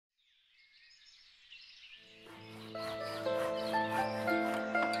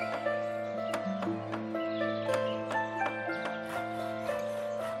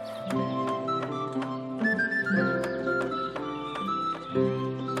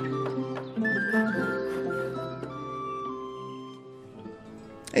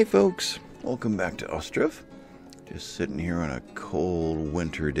Hey folks, welcome back to Ostriv. Just sitting here on a cold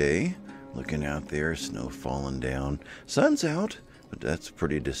winter day, looking out there, snow falling down. Sun's out, but that's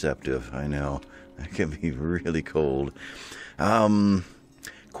pretty deceptive, I know. That can be really cold.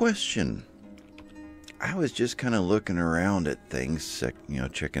 Question. I was just kind of looking around at things,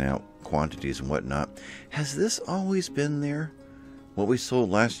 checking out quantities and whatnot. Has this always been there? What we sold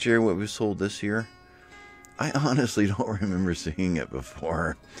last year, what we sold this year? I honestly don't remember seeing it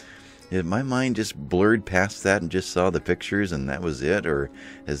before. My mind just blurred past that and just saw the pictures and that was it? Or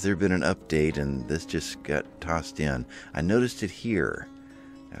has there been an update and this just got tossed in? I noticed it here.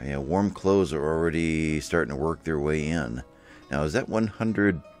 Warm clothes are already starting to work their way in. Now, is that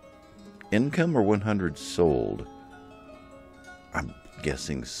 100 income or 100 sold? I'm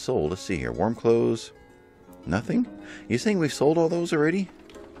guessing sold. Let's see here. Warm clothes. Nothing? You saying we sold all those already?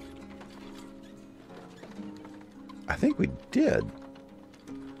 I think we did.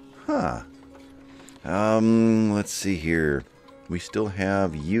 Huh. Let's see here. We still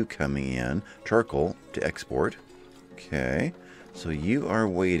have you coming in. Charcoal to export. Okay. So you are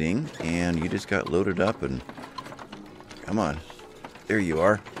waiting, and you just got loaded up, and come on. There you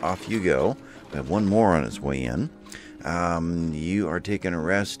are. Off you go. We have one more on its way in. You are taking a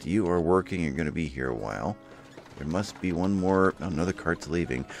rest. You are working. You're going to be here a while. There must be one more. Oh, another cart's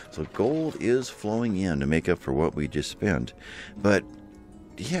leaving. So gold is flowing in to make up for what we just spent. But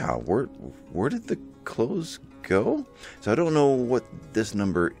yeah, where did the clothes go? So I don't know what this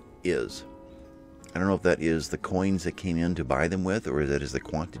number is. I don't know if that is the coins that came in to buy them with, or that is the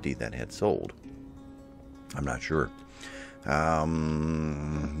quantity that had sold. I'm not sure.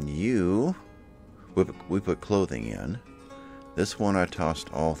 We put clothing in. This one I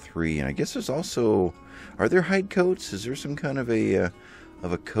tossed all three, and I guess there's also, are there hide coats? Is there some kind of a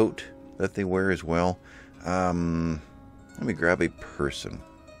coat that they wear as well? Let me grab a person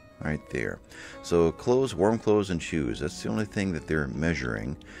right there. So clothes, warm clothes, and shoes. That's the only thing that they're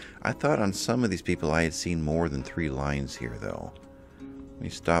measuring. I thought on some of these people I had seen more than 3 lines here, though. Let me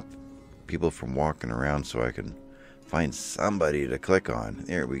stop people from walking around so I can find somebody to click on.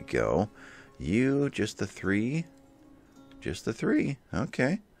 There we go. You, just the 3? Just the 3.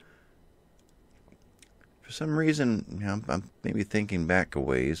 Okay. For some reason, I'm maybe thinking back a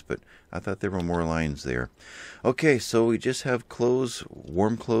ways, but I thought there were more lines there. Okay, so we just have clothes,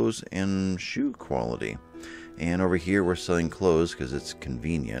 warm clothes, and shoe quality. And over here we're selling clothes because it's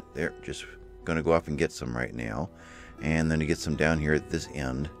convenient. They're just going to go off and get some right now. And then to get some down here at this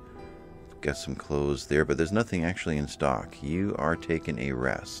end. Got some clothes there, but there's nothing actually in stock. You are taking a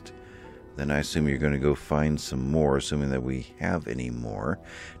rest. Then I assume you're going to go find some more, assuming that we have any more.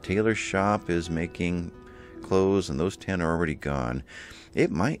 Tailor's shop is making clothes, and those 10 are already gone. It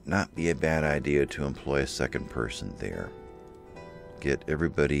might not be a bad idea to employ a second person there. Get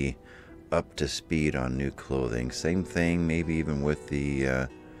everybody up to speed on new clothing. Same thing, maybe even with the...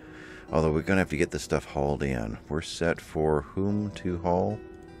 although we're going to have to get the stuff hauled in. We're set for whom to haul?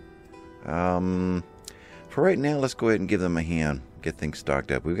 For right now, let's go ahead and give them a hand. Get things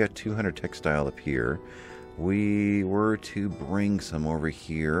stocked up. We've got 200 textile up here. We were to bring some over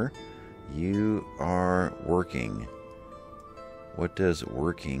here. You are working. What does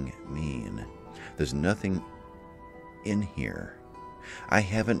working mean? There's nothing in here. I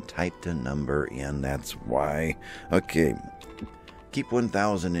haven't typed a number in, that's why. Okay. Keep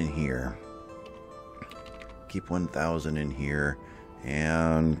 1,000 in here. Keep 1,000 in here.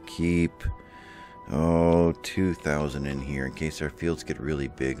 And keep... 2,000 in here in case our fields get really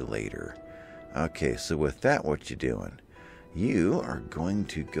big later. Okay, so with that, what you doing? You are going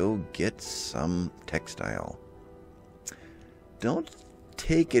to go get some textile. Don't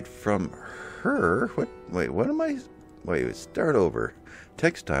take it from her. What? Wait, what am I? Wait, start over.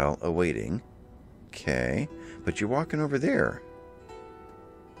 Textile awaiting. Okay, but you're walking over there.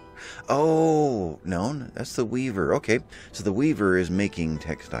 Oh, no, that's the weaver. Okay, so the weaver is making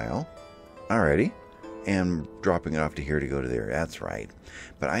textile. Alrighty. And dropping it off to here to go to there. That's right.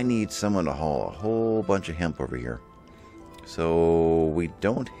 But I need someone to haul a whole bunch of hemp over here. So we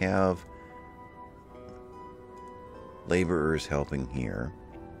don't have laborers helping here.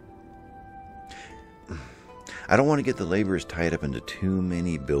 I don't want to get the laborers tied up into too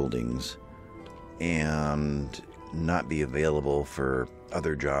many buildings and not be available for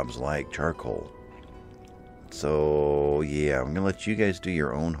other jobs like charcoal. So yeah, I'm going to let you guys do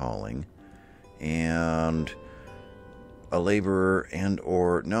your own hauling. And a laborer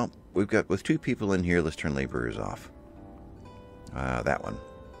no, we've got, with 2 people in here, let's turn laborers off. That one.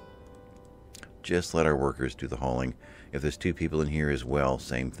 Just let our workers do the hauling. If there's 2 people in here as well,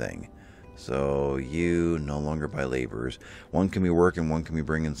 same thing. So you no longer buy laborers. One can be working, one can be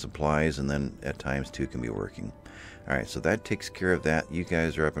bringing supplies, and then at times two can be working. Alright, so that takes care of that. You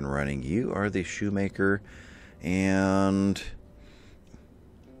guys are up and running. You are the shoemaker, and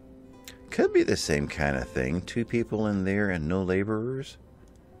could be the same kind of thing. 2 people in there and no laborers.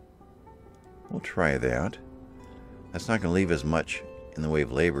 We'll try that. That's not going to leave as much in the way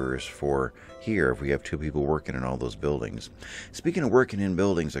of laborers for here if we have 2 people working in all those buildings. Speaking of working in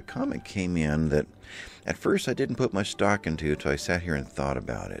buildings, a comment came in that at first I didn't put much stock into until I sat here and thought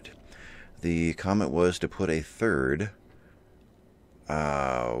about it. The comment was to put a 3rd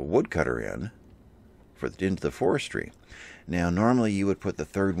woodcutter in into the forestry. Now normally you would put the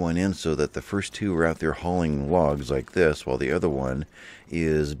 3rd one in so that the first 2 are out there hauling logs like this, while the other one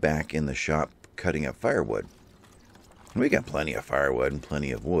is back in the shop cutting up firewood. We got plenty of firewood and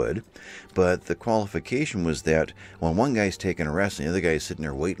plenty of wood, but the qualification was that when one guy's taking a rest and the other guy's sitting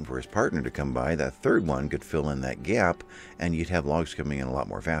there waiting for his partner to come by, that 3rd one could fill in that gap and you'd have logs coming in a lot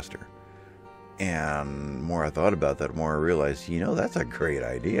more faster. And the more I thought about that, the more I realized, you know, that's a great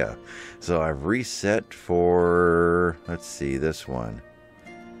idea. So I've reset for, let's see, this one.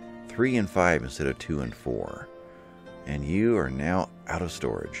 3 and 5 instead of 2 and 4. And you are now out of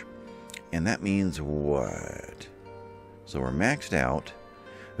storage. And that means what? So we're maxed out.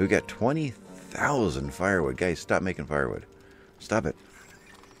 We've got 20,000 firewood. Guys, stop making firewood. Stop it.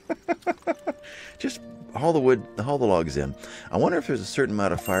 Just haul the wood, haul the logs in. I wonder if there's a certain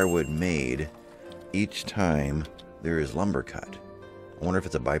amount of firewood made each time there is lumber cut. I wonder if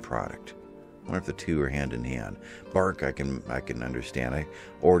it's a byproduct. I wonder if the 2 are hand in hand. Bark, I can understand. I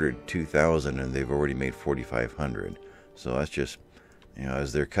ordered 2,000 and they've already made 4,500. So that's just, you know,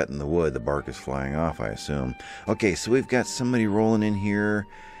 as they're cutting the wood, the bark is flying off, I assume. Okay, so we've got somebody rolling in here,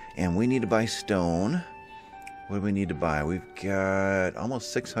 and we need to buy stone. What do we need to buy? We've got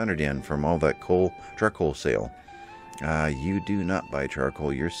almost 600 in from all that charcoal sale. You do not buy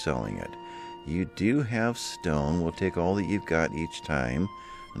charcoal, you're selling it. You do have stone. We'll take all that you've got each time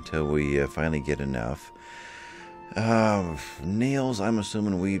until we finally get enough. Nails, I'm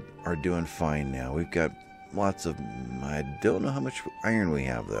assuming we are doing fine now. We've got lots of, I don't know how much iron we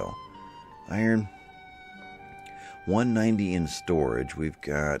have though. Iron, 190 in storage. We've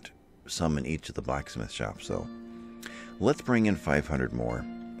got some in each of the blacksmith shops though. Let's bring in 500 more.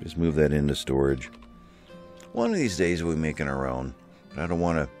 Just move that into storage. One of these days we'll be making our own, but I don't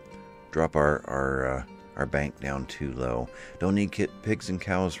want to drop our bank down too low. Don't need pigs and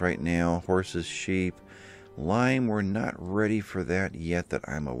cows right now. Horses, sheep, lime. We're not ready for that yet that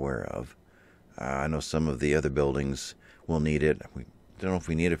I'm aware of. I know some of the other buildings will need it. We don't know if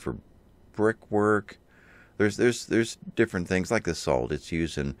we need it for brickwork. There's different things like the salt. It's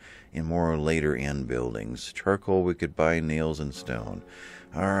used in more later end buildings. Charcoal we could buy, nails and stone.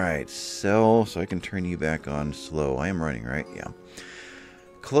 All right, sell so I can turn you back on slow. I am running, right? Yeah.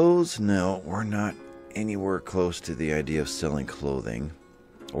 Clothes? No, we're not anywhere close to the idea of selling clothing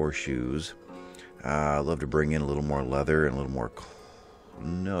or shoes. I'd love to bring in a little more leather and a little more.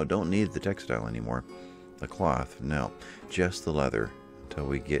 No, don't need the textile anymore. The cloth, no, just the leather until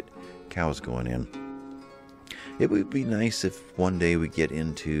we get cows going in. It would be nice if one day we get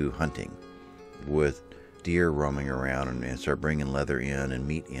into hunting with deer roaming around and start bringing leather in and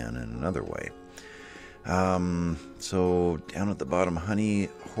meat in another way. So down at the bottom, honey,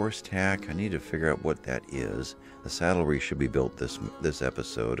 horse tack. I need to figure out what that is. The saddlery should be built this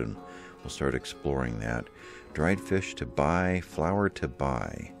episode, and we'll start exploring that. Dried fish to buy, flour to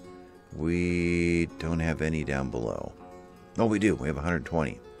buy. We don't have any down below. Oh, we do. We have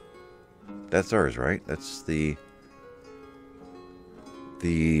 120. That's ours, right? That's the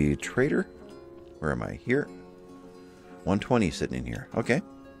trader. Where am I? Here. 120 sitting in here. Okay.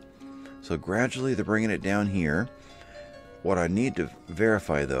 So gradually they're bringing it down here. What I need to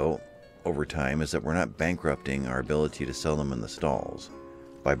verify, though, over time, is that we're not bankrupting our ability to sell them in the stalls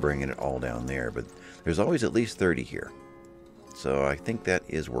by bringing it all down there. But there's always at least 30 here. So I think that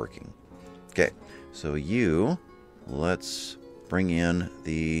is working. Okay, so let's bring in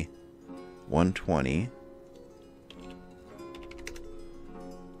the 120.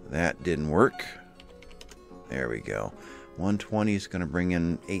 That didn't work. There we go. 120 is going to bring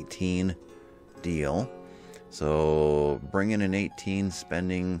in 18. Deal. So bringing in 18,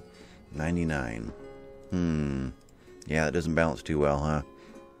 spending 99. Yeah, that doesn't balance too well, huh?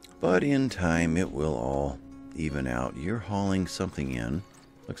 But in time, it will all even out. You're hauling something in.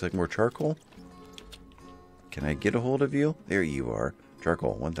 Looks like more charcoal. Can I get a hold of you? There you are.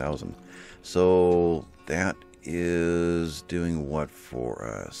 Charcoal, 1,000. So that is doing what for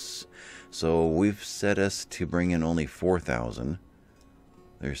us? So we've set us to bring in only 4,000.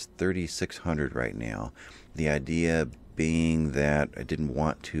 There's 3,600 right now. The idea being that I didn't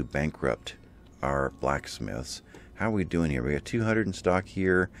want to bankrupt our blacksmiths. How are we doing here? We got 200 in stock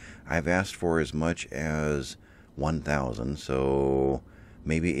here. I've asked for as much as 1,000, so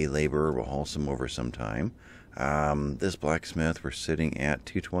maybe a laborer will haul some over sometime. This blacksmith, we're sitting at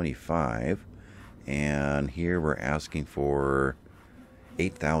 225, and here we're asking for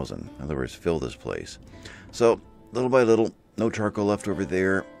 8,000. In other words, fill this place. So little by little, no charcoal left over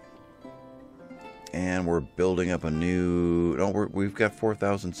there, and we're building up a new. No, we've got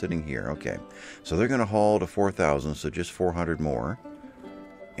 4,000 sitting here. Okay, so they're going to haul to 4,000, so just 400 more,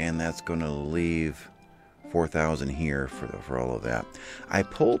 and that's going to leave 4,000 here for all of that. I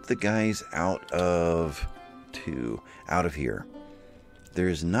pulled the guys out of here.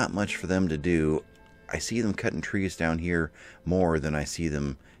 There's not much for them to do. I see them cutting trees down here more than I see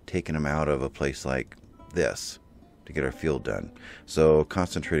them taking them out of a place like this to get our field done. So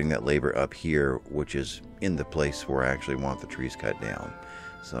concentrating that labor up here, which is in the place where I actually want the trees cut down.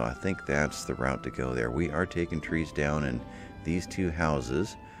 So I think that's the route to go there. We are taking trees down in these two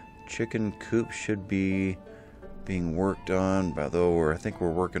houses. Chicken coop should be being worked on, although I think we're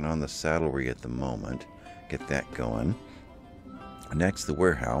working on the saddlery at the moment. Get that going. Next, the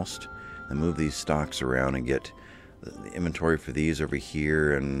warehouse. Then move these stocks around and get the inventory for these over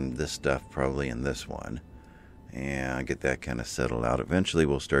here, and this stuff probably in this one. And get that kind of settled out. Eventually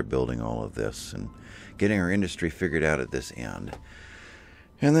we'll start building all of this and getting our industry figured out at this end.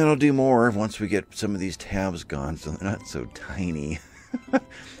 And then I'll do more once we get some of these tabs gone so they're not so tiny.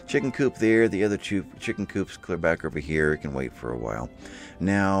 Chicken coop there. The other chicken coops clear back over here. It can wait for a while.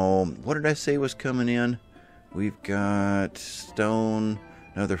 Now, what did I say was coming in? We've got stone,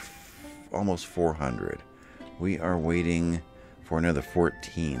 another almost 400. We are waiting for another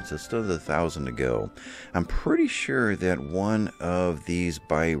 14, so still 1,000 to go. I'm pretty sure that one of these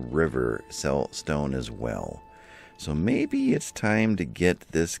by river sell stone as well. So maybe it's time to get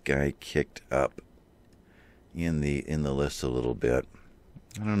this guy kicked up in the list a little bit.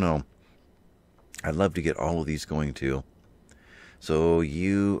 I don't know. I'd love to get all of these going too. So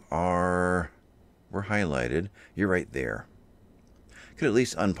we're highlighted. You're right there. Could at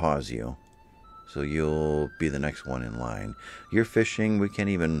least unpause you, so you'll be the next one in line. You're fishing. We can't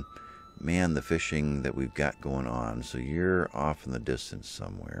even man the fishing that we've got going on, so you're off in the distance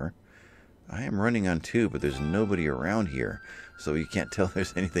somewhere. I am running on 2, but there's nobody around here, so you can't tell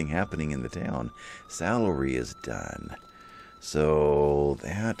there's anything happening in the town. Saddlery is done. So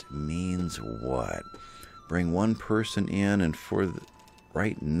that means what? Bring one person in, and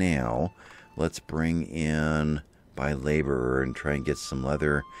right now, let's bring in by laborer and try and get some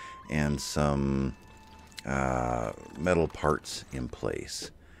leather and some metal parts in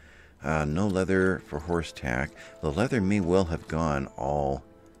place. No leather for horse tack. The leather may well have gone all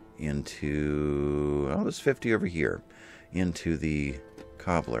into, there's 50 over here, into the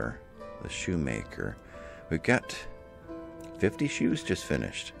cobbler, the shoemaker. We've got 50 shoes just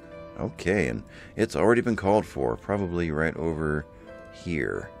finished. Okay, and it's already been called for, probably right over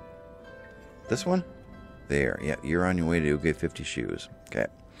here. This one? There, yeah, you're on your way to get 50 shoes. Okay,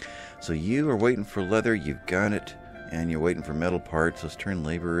 so you are waiting for leather, you've got it, and you're waiting for metal parts. Let's turn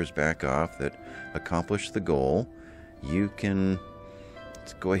laborers back off that accomplish the goal. You can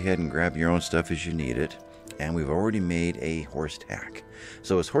go ahead and grab your own stuff as you need it. And we've already made a horse tack.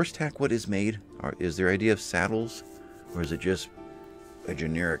 So is horse tack what is made? Or is there idea of saddles? Or is it just a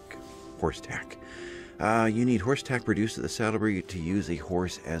generic horse tack? You need horse tack produced at the saddlery to use a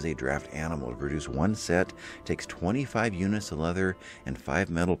horse as a draft animal. To produce one set takes 25 units of leather and 5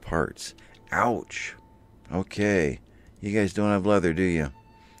 metal parts. Ouch! Okay, you guys don't have leather, do you?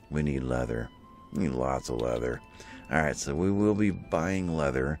 We need leather. We need lots of leather. Alright, so we will be buying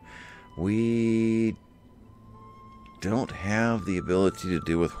leather. We don't have the ability to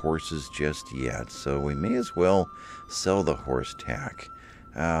deal with horses just yet, so we may as well sell the horse tack.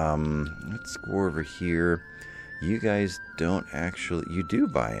 Let's go over here. You guys don't actually, you do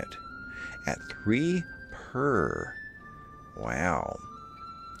buy it at 3 per. Wow.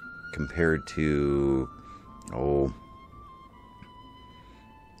 Compared to,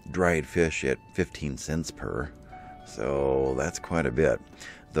 dried fish at 15 cents per. So that's quite a bit.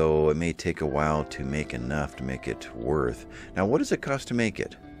 Though it may take a while to make enough to make it worth. Now, what does it cost to make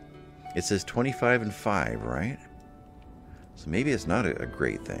it? It says 25 and 5, right? So maybe it's not a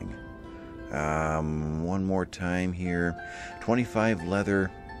great thing. One more time here. 25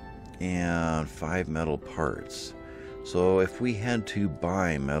 leather and 5 metal parts. So if we had to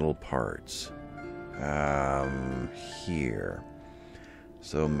buy metal parts here.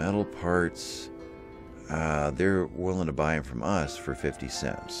 So metal parts, they're willing to buy them from us for 50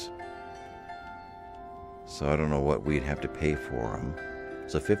 cents. So I don't know what we'd have to pay for them.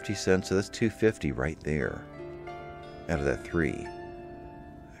 So 50 cents, so that's $2.50 right there out of that 3.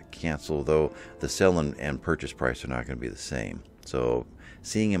 Cancel, though the sell and purchase price are not going to be the same. So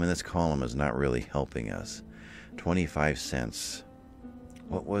seeing him in this column is not really helping us. 25 cents.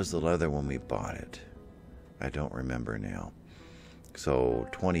 What was the leather when we bought it? I don't remember now. So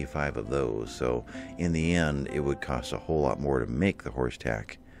 25 of those. So in the end, it would cost a whole lot more to make the horse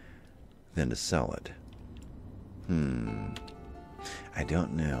tack than to sell it. I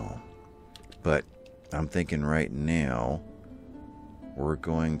don't know. But I'm thinking right now, we're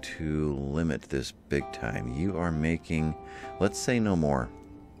going to limit this big time. You are making, let's say no more.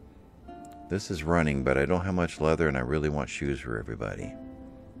 This is running, but I don't have much leather, and I really want shoes for everybody.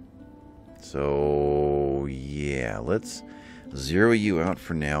 So, yeah, let's zero you out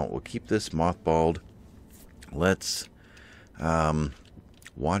for now. We'll keep this mothballed. Let's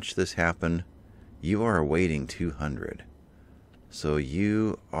watch this happen. You are awaiting 200. So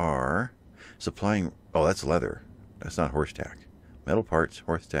you are supplying, oh, that's leather. That's not horse tack. Metal parts,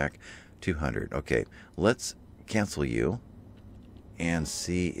 horse tack, 200. Okay, let's cancel you and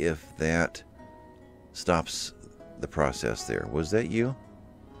see if that stops the process there. Was that you?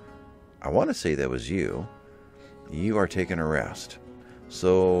 I want to say that was you. You are taking a rest.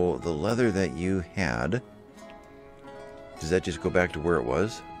 So the leather that you had, does that just go back to where it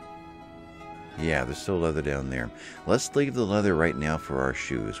was? Yeah, there's still leather down there. Let's leave the leather right now for our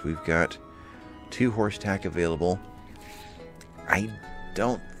shoes. We've got 2 horse tack available. I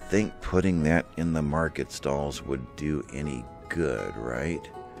don't think putting that in the market stalls would do any good, right?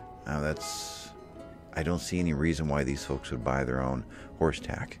 I don't see any reason why these folks would buy their own horse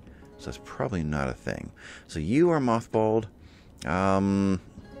tack. So that's probably not a thing. So you are mothballed.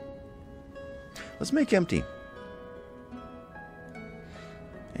 Let's make empty.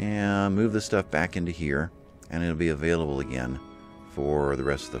 And move the stuff back into here. And it'll be available again for the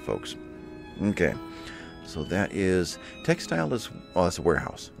rest of the folks. Okay. So that is, textile is, oh, that's a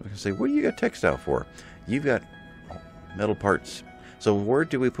warehouse. I was going to say, what do you got textile for? You've got metal parts. So where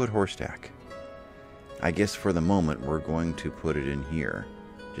do we put horse tack? I guess for the moment we're going to put it in here,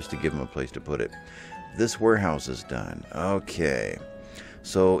 just to give them a place to put it. This warehouse is done. Okay.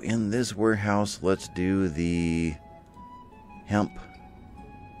 So in this warehouse, let's do the hemp.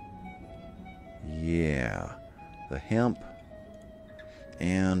 Yeah. The hemp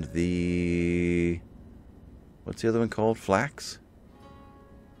and the, what's the other one called? Flax?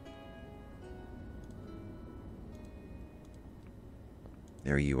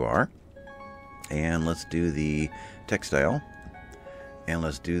 There you are. And let's do the textile. And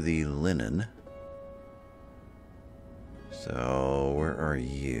let's do the linen. So, where are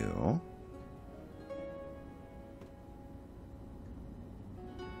you?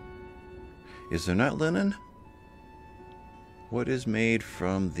 Is there not linen? What is made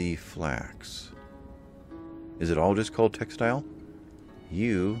from the flax? Is it all just called textile?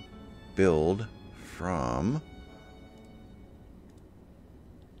 You build from...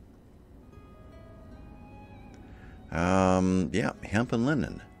 yeah, hemp and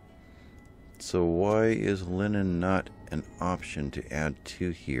linen. So why is linen not an option to add to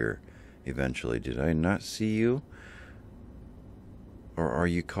here eventually? Did I not see you? Or are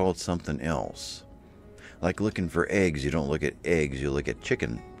you called something else? Like looking for eggs, you don't look at eggs, you look at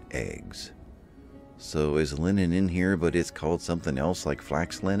chicken eggs. So is linen in here, but it's called something else like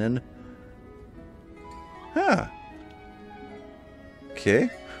flax linen? Huh. Okay.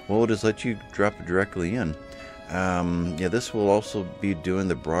 Well, we'll just let you drop it directly in. Yeah, this will also be doing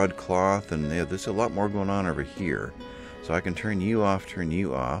the broadcloth, and yeah, there's a lot more going on over here. So I can turn you off, turn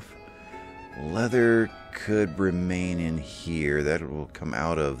you off. Leather could remain in here. That will come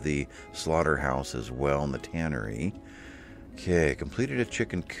out of the slaughterhouse as well, in the tannery. Okay, completed a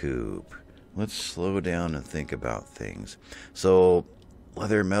chicken coop. Let's slow down and think about things. So,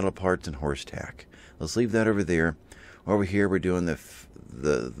 leather, metal parts, and horse tack. Let's leave that over there. Over here, we're doing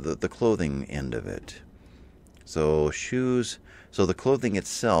the clothing end of it. So shoes, so the clothing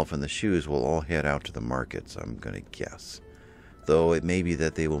itself and the shoes will all head out to the markets, I'm going to guess. Though it may be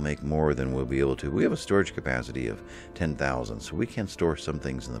that they will make more than we'll be able to. We have a storage capacity of 10,000, so we can store some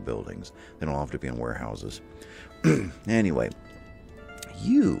things in the buildings. They don't have to be in warehouses. Anyway,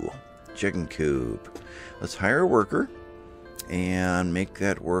 you, chicken coop. Let's hire a worker and make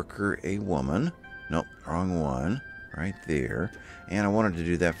that worker a woman. Nope, wrong one. Right there. And I wanted to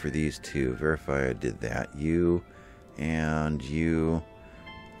do that for these two. Verify I did that. You and you.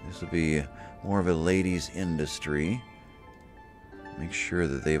 This will be more of a ladies' industry. Make sure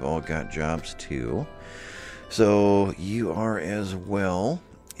that they've all got jobs too. So you are as well,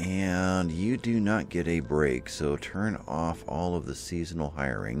 and you do not get a break. So turn off all of the seasonal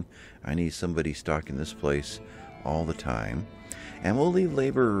hiring. I need somebody stocking this place all the time. And we'll leave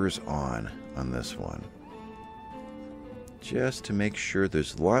laborers on this one, just to make sure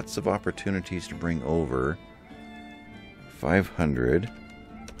there's lots of opportunities to bring over 500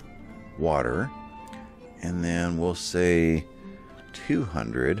 water, and then we'll say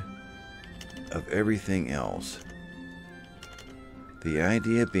 200 of everything else. The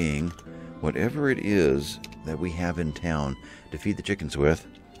idea being, whatever it is that we have in town to feed the chickens with,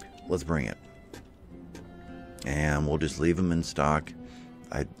 let's bring it. And we'll just leave them in stock.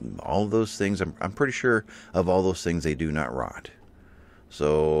 All of those things, I'm pretty sure of all those things, they do not rot.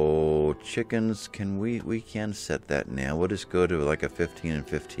 So chickens, we can set that now. We'll just go to like a 15 and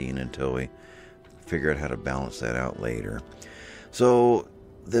 15 until we figure out how to balance that out later. So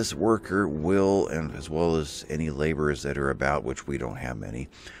this worker will, and as well as any laborers that are about, which we don't have many,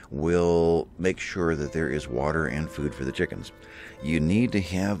 will make sure that there is water and food for the chickens. You need to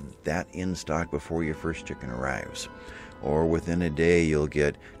have that in stock before your first chicken arrives, or within a day you'll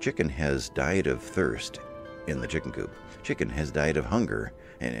get chicken has died of thirst in the chicken coop. Chicken has died of hunger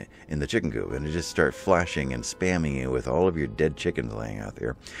in the chicken coop, and it just start flashing and spamming you with all of your dead chickens laying out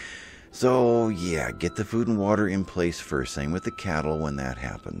there. So yeah, get the food and water in place first. Same with the cattle when that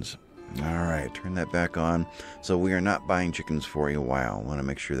happens. Alright, turn that back on. So we are not buying chickens for a while. Want to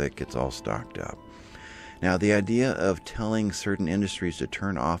make sure that gets all stocked up. Now the idea of telling certain industries to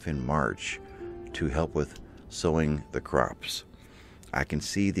turn off in March to help with sowing the crops. I can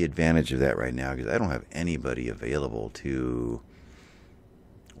see the advantage of that right now because I don't have anybody available to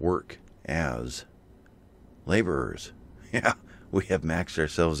work as laborers. Yeah, we have maxed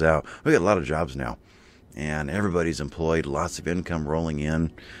ourselves out. We got a lot of jobs now, and everybody's employed, lots of income rolling in.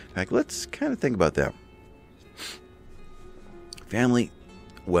 In fact, let's kind of think about that. Family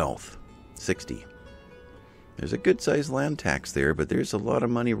wealth, 60. There's a good-sized land tax there, but there's a lot of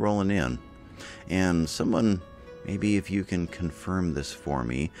money rolling in. And someone, maybe if you can confirm this for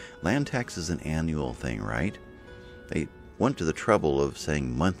me, land tax is an annual thing, right? They went to the trouble of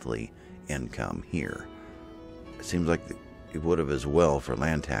saying monthly income here. It seems like it would have as well for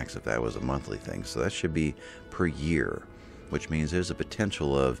land tax if that was a monthly thing. So that should be per year, which means there's a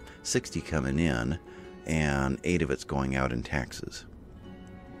potential of 60 coming in and 8 of it's going out in taxes.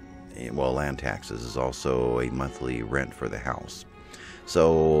 Well, land taxes is also a monthly rent for the house.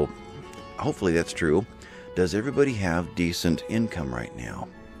 So hopefully that's true. Does everybody have decent income right now?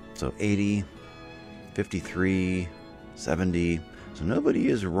 So 80, 53, 70. So nobody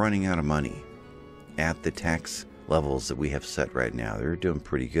is running out of money at the tax levels that we have set right now. They're doing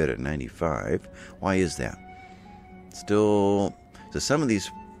pretty good at 95. Why is that? Still, so some of these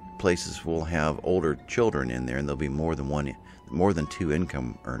places will have older children in there, and there'll be more than 2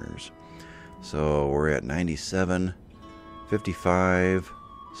 income earners. So we're at 97, 55,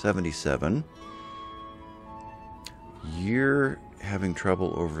 77. You're having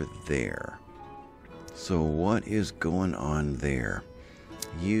trouble over there. So what is going on there?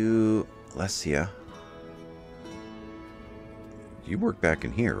 You, Lesia, you work back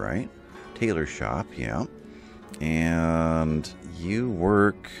in here, right? Tailor shop, yeah. And you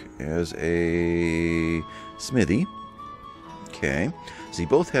work as a smithy. Okay. So you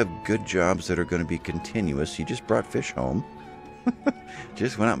both have good jobs that are going to be continuous. You just brought fish home.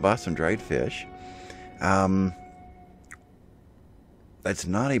 Just went out and bought some dried fish. That's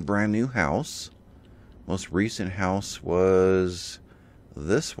not a brand new house. Most recent house was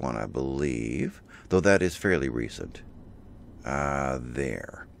this one, I believe. Though that is fairly recent.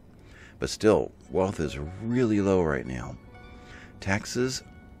 There. But still, wealth is really low right now. Taxes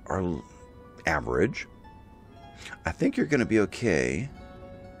are average. I think you're going to be okay.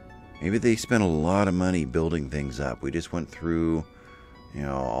 Maybe they spent a lot of money building things up. We just went through,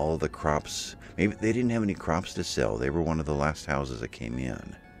 all of the crops. Maybe they didn't have any crops to sell. They were one of the last houses that came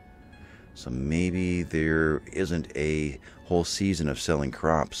in. So maybe there isn't a whole season of selling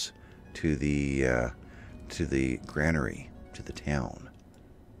crops to the granary, to the town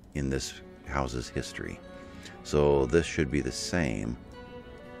in this house's history. So this should be the same.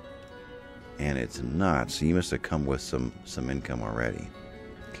 And it's not, so you must have come with some income already.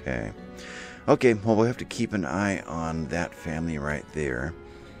 Okay, well, we'll have to keep an eye on that family right there.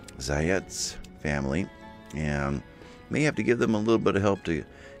 Zayet's family. And may have to give them a little bit of help to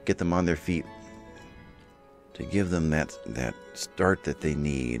get them on their feet. To give them that start that they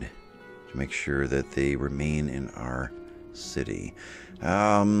need. To make sure that they remain in our city.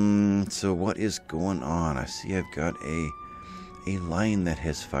 So what is going on? I see I've got a line that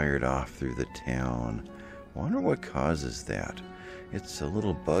has fired off through the town. Wonder what causes that. It's a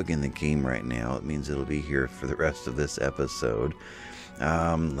little bug in the game right now. It means it'll be here for the rest of this episode.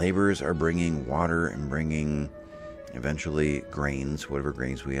 Laborers are bringing water and bringing eventually grains, whatever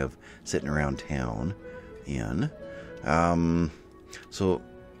grains we have sitting around town in. So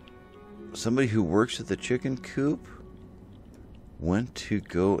somebody who works at the chicken coop went to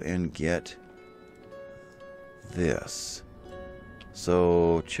go and get this.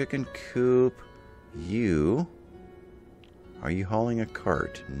 So chicken coop, are you hauling a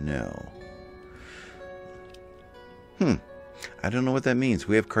cart? No. I don't know what that means.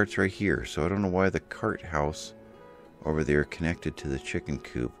 We have carts right here, so I don't know why the cart house over there connected to the chicken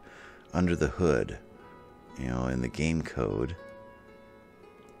coop under the hood, in the game code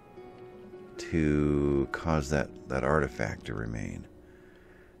to cause that artifact to remain.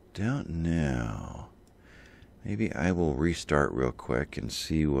 Don't know. Maybe I will restart real quick and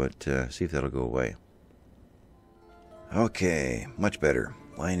see if that'll go away. Okay, much better.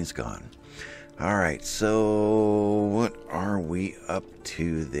 Line is gone. All right, so what are we up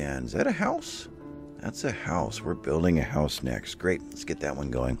to then? Is that a house? That's a house. We're building a house next. Great, let's get that one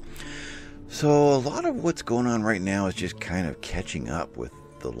going. So a lot of what's going on right now is just kind of catching up with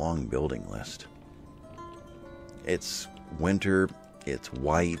the long building list. It's winter, it's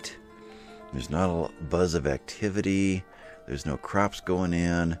white, there's not a buzz of activity, there's no crops going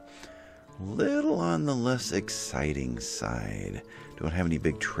in. Little on the less exciting side. Don't have any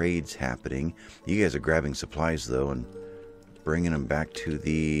big trades happening. You guys are grabbing supplies though and bringing them back to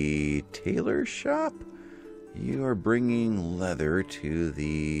the tailor shop. You are bringing leather to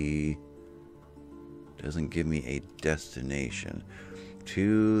the... doesn't give me a destination.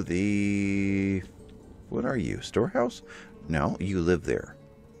 To the... what are you? Storehouse? No, you live there.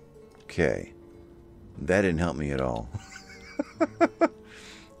 Okay. That didn't help me at all.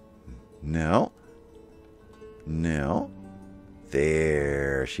 No.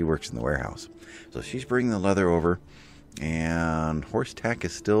 There. She works in the warehouse. So she's bringing the leather over. And horse tack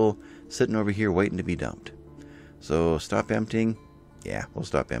is still sitting over here waiting to be dumped. So stop emptying. Yeah, we'll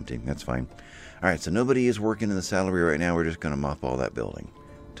stop emptying. That's fine. Alright, so nobody is working in the saddlery right now. We're just going to mop all that building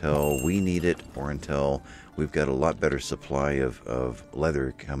until we need it, or until we've got a lot better supply of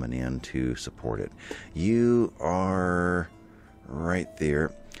leather coming in to support it. You are right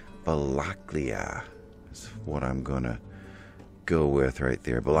there. Balaklia is what I'm going to go with right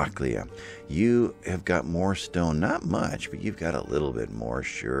there. Balaklia. You have got more stone. Not much, but you've got a little bit more.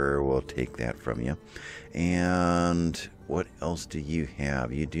 Sure, we'll take that from you. And what else do you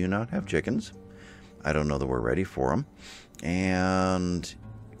have? You do not have chickens. I don't know that we're ready for them. And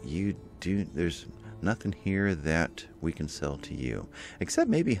you do... there's nothing here that we can sell to you. Except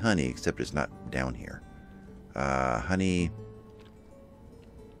maybe honey, except it's not down here. Honey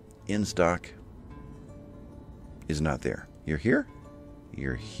in stock is not there. You're here?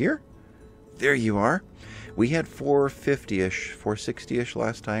 You're here? There you are. We had 450-ish, 460-ish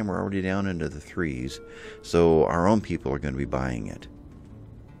last time. We're already down into the threes. So our own people are going to be buying it.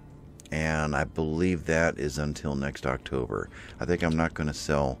 And I believe that is until next October. I think I'm not going to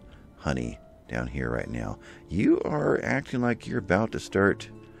sell honey down here right now. You are acting like you're about to start.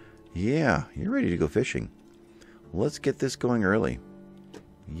 Yeah, you're ready to go fishing. Let's get this going early.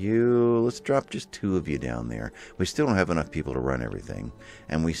 Let's drop just 2 of you down there. We still don't have enough people to run everything.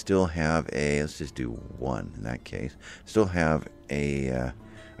 And we still have let's just do 1 in that case. Still have a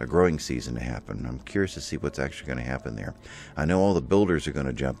growing season to happen. I'm curious to see what's actually going to happen there. I know all the builders are going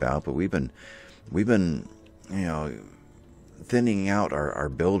to jump out, but we've been thinning out our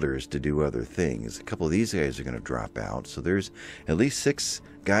builders to do other things. A couple of these guys are going to drop out. So there's at least 6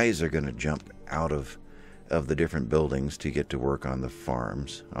 guys are going to jump out of the different buildings to get to work on the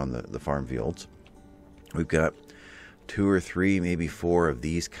farms, on the farm fields. We've got 2 or 3, maybe 4 of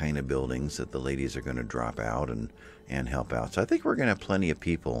these kind of buildings that the ladies are going to drop out and help out. So I think we're going to have plenty of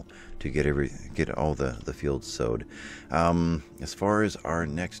people to get all the fields sowed. As far as our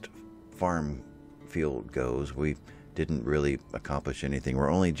next farm field goes, we didn't really accomplish anything. We're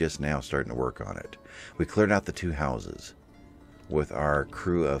only just now starting to work on it. We cleared out the 2 houses with our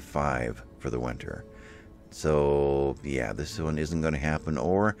crew of 5 for the winter. So, yeah, this one isn't going to happen,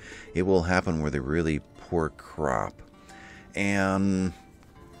 or it will happen with a really poor crop. And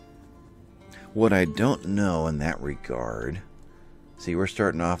what I don't know in that regard, see, we're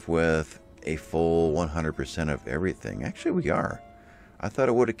starting off with a full 100% of everything. Actually, we are. I thought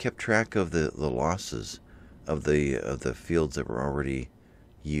it would have kept track of the losses of the fields that were already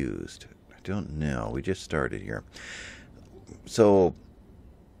used. I don't know. We just started here. So,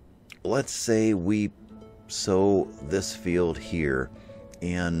 let's say we sow this field here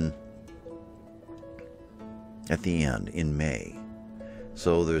at the end in May.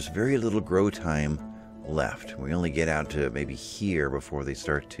 So there's very little grow time left. We only get out to maybe here before they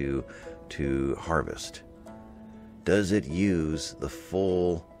start to harvest. Does it use the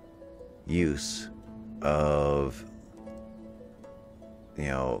full use of,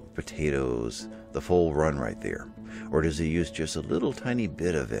 potatoes, the full run right there? Or does it use just a little tiny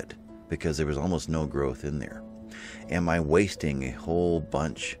bit of it because there was almost no growth in there? Am I wasting a whole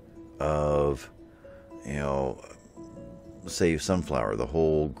bunch of, say sunflower, the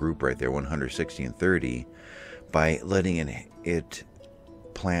whole group right there, 160 and 30, by letting it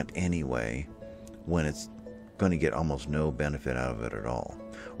plant anyway when it's going to get almost no benefit out of it at all?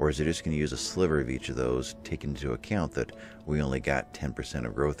 Or is it just going to use a sliver of each of those, taking into account that we only got 10%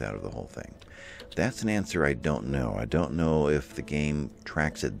 of growth out of the whole thing? That's an answer I don't know. I don't know if the game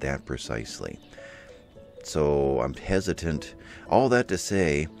tracks it that precisely. So I'm hesitant. All that to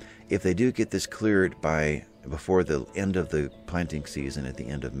say, if they do get this cleared before the end of the planting season at the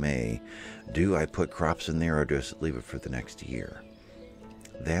end of May, do I put crops in there or just leave it for the next year?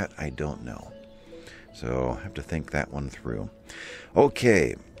 That I don't know. So I have to think that one through.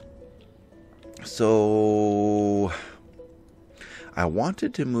 Okay. So I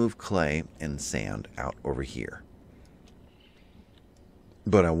wanted to move clay and sand out over here.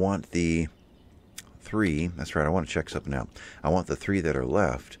 But I want the 3, that's right, I want to check something out. I want the 3 that are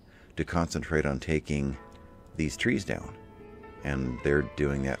left to concentrate on taking these trees down. And they're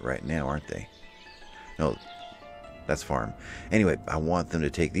doing that right now, aren't they? No, that's farm. Anyway, I want them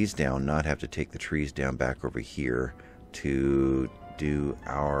to take these down, not have to take the trees down back over here to do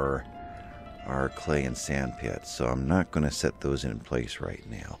our clay and sand pits. So I'm not going to set those in place right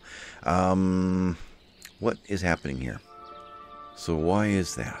now. What is happening here? So why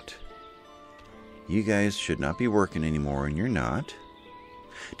is that? You guys should not be working anymore, and you're not.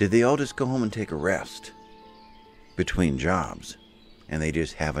 Did they all just go home and take a rest between jobs, and they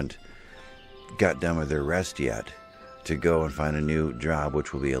just haven't got done with their rest yet to go and find a new job,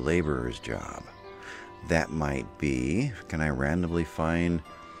 which will be a laborer's job? That might be. Can I randomly find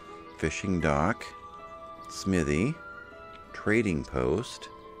fishing dock, smithy, trading post,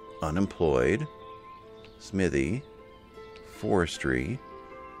 unemployed, smithy, forestry,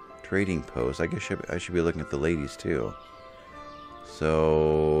 trading post? I guess I should be looking at the ladies too.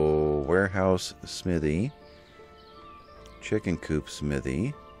 So warehouse, smithy, chicken coop,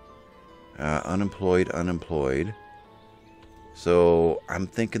 smithy, unemployed. So I'm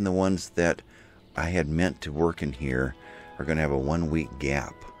thinking the ones that I had meant to work in here are going to have a 1-week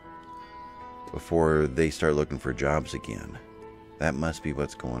gap before they start looking for jobs again. That must be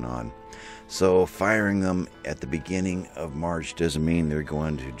what's going on. So firing them at the beginning of March doesn't mean they're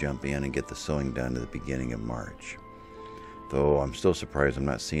going to jump in and get the sowing done at the beginning of March. Though I'm still surprised I'm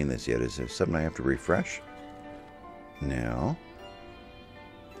not seeing this yet. Is there something I have to refresh? No.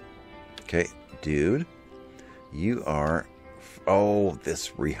 Okay, dude. You are... Oh, this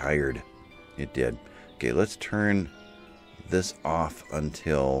rehired. It did. Okay, let's turn this off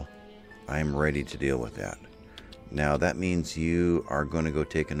until I'm ready to deal with that. Now, that means you are going to go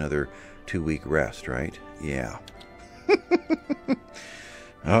take another 2-week rest, right? Yeah.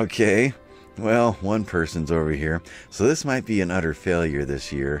 Okay. Well, one person's over here. So this might be an utter failure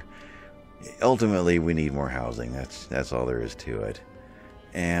this year. Ultimately, we need more housing. That's all there is to it.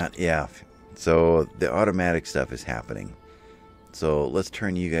 And yeah, so the automatic stuff is happening. So let's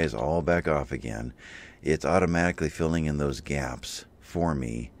turn you guys all back off again. It's automatically filling in those gaps for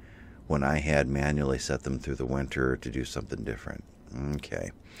me when I had manually set them through the winter to do something different.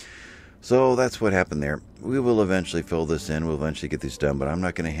 Okay. So that's what happened there. We will eventually fill this in. We'll eventually get these done, but I'm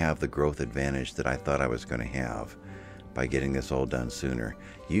not going to have the growth advantage that I thought I was going to have by getting this all done sooner.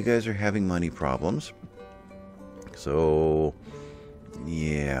 You guys are having money problems. So,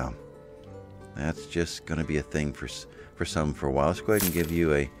 yeah. That's just going to be a thing for some for a while. Let's go ahead and give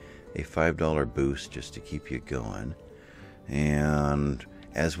you a $5 boost just to keep you going. And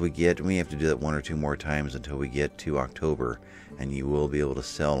as we have to do that 1 or 2 more times until we get to October, and you will be able to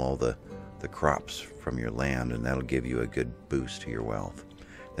sell all the crops from your land, and that'll give you a good boost to your wealth.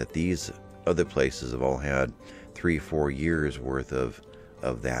 That these other places have all had 3-4 years worth of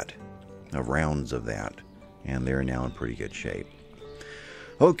rounds of that, and they're now in pretty good shape.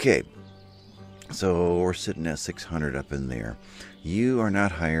 Okay, so we're sitting at 600 up in there. You are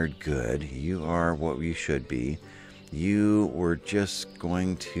not hired good. You are what you should be. You were just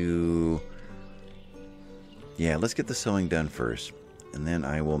going to... Yeah, let's get the sewing done first, and then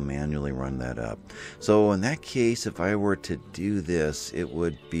I will manually run that up. So in that case, if I were to do this, it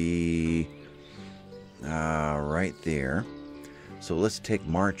would be... right there. So let's take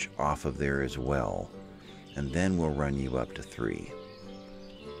March off of there as well. And then we'll run you up to 3.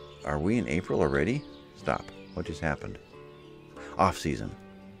 Are we in April already? Stop. What just happened? Off season.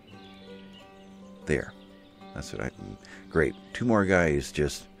 There. That's what I... Great. 2 more guys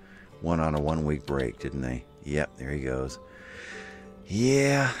just went on a 1-week break, didn't they? Yep, there he goes.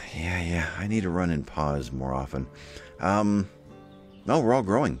 Yeah. I need to run and pause more often. No, we're all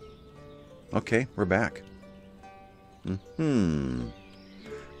growing. Okay, we're back.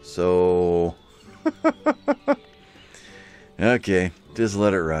 So... okay, just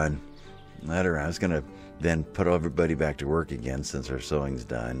let it run. Let it run. I was going to then put everybody back to work again since our sewing's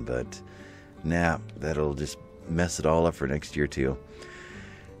done, but nah, that'll just mess it all up for next year too.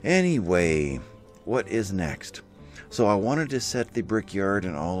 Anyway, what is next? So I wanted to set the brickyard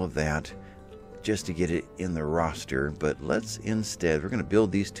and all of that just to get it in the roster, but let's instead, we're going to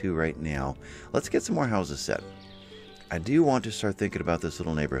build these 2 right now. Let's get some more houses set. I do want to start thinking about this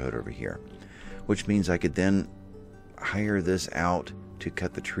little neighborhood over here, which means I could then hire this out to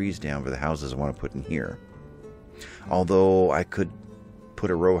cut the trees down for the houses I want to put in here. Although I could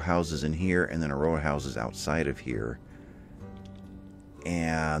put a row of houses in here and then a row of houses outside of here,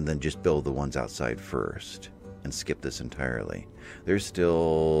 and then just build the ones outside first and skip this entirely. There's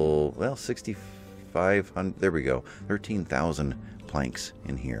still, well, 6,500, there we go, 13,000 planks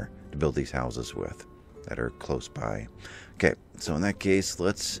in here to build these houses with that are close by. Okay, so in that case,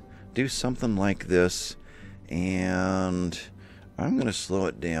 let's do something like this, and I'm going to slow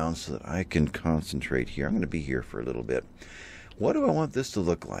it down so that I can concentrate here. I'm going to be here for a little bit. What do I want this to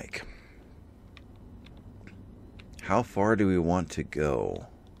look like? How far do we want to go?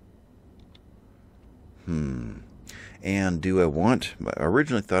 And do I want... I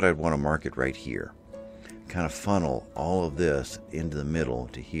originally thought I'd want to mark it right here. Kind of funnel all of this into the middle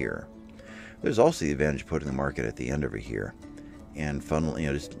to here. There's also the advantage of putting the market at the end over here. And funnel,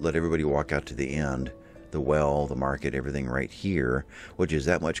 just let everybody walk out to the end. The well, the market, everything right here, which is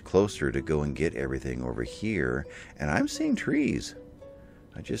that much closer to go and get everything over here. And I'm seeing trees.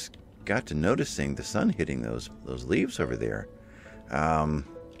 I just got to noticing the sun hitting those leaves over there.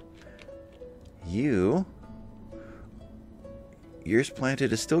 Yours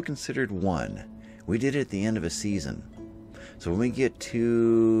planted is still considered 1. We did it at the end of a season. So when we get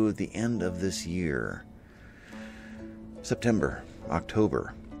to the end of this year, September,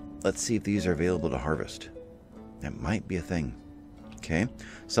 October, let's see if these are available to harvest. That might be a thing. Okay,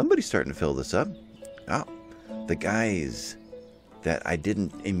 somebody's starting to fill this up. Oh, the guys that I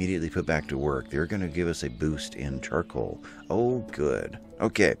didn't immediately put back to work, they're going to give us a boost in charcoal. Oh, good.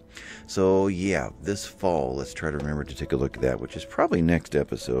 Okay, so yeah, this fall, let's try to remember to take a look at that, which is probably next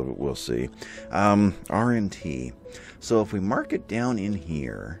episode, but we'll see. RNT. So if we mark it down in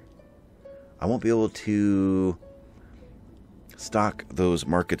here, I won't be able to stock those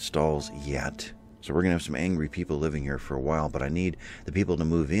market stalls yet. So we're going to have some angry people living here for a while, but I need the people to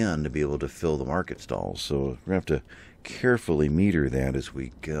move in to be able to fill the market stalls. So we're going to have to carefully meter that as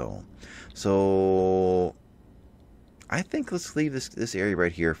we go. So I think let's leave this area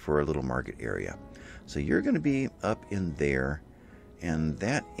right here for a little market area. So you're going to be up in there, and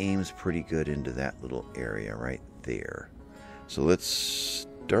that aims pretty good into that little area right there. So let's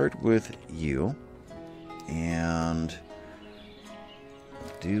start with you and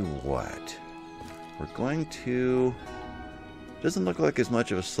do what? We're going to... Doesn't look like as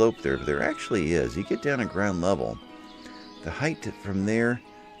much of a slope there, but there actually is. You get down at ground level, the height from there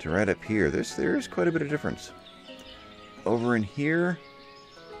to right up here, there's quite a bit of difference. Over in here,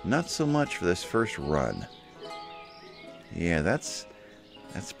 not so much for this first run. Yeah, that's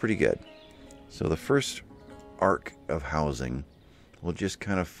pretty good. So the first arc of housing will just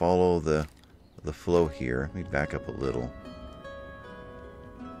kind of follow the flow here. Let me back up a little.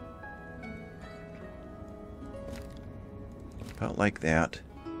 About like that.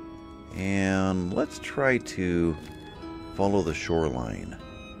 And let's try to follow the shoreline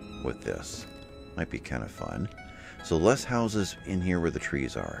with this. Might be kind of fun. So less houses in here where the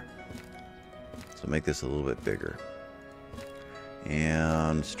trees are. So make this a little bit bigger.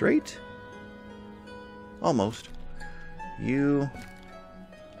 And straight. Almost. You.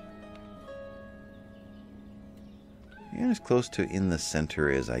 And as close to in the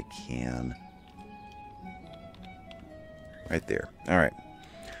center as I can. Right there. Alright.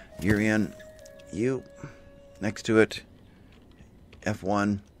 You're in. You. Next to it.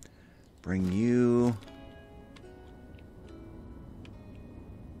 F1. Bring you.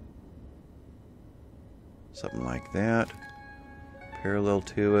 Something like that. Parallel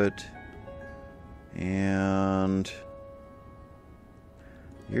to it. And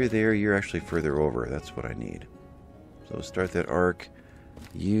You're there. You're actually further over. That's what I need. So start that arc.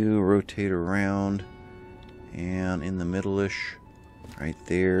 You rotate around. And in the middle-ish. Right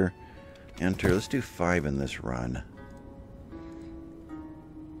there. Enter. Let's do 5 in this run.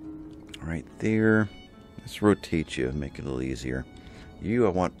 Right there. Let's rotate you and make it a little easier. You I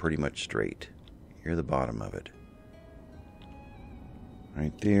want pretty much straight. You're the bottom of it.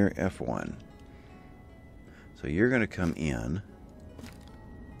 Right there, F1. So you're going to come in.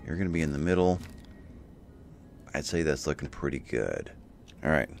 You're going to be in the middle. I'd say that's looking pretty good.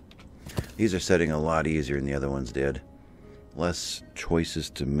 Alright. These are setting a lot easier than the other ones did. Less choices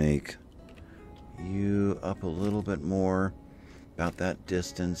to make. You up a little bit more. About that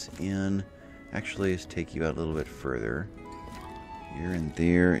distance in. Actually, let's take you out a little bit further. You're in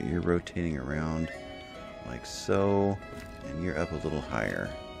there. You're rotating around like so. And you're up a little higher.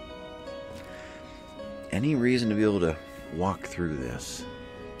 Any reason to be able to walk through this?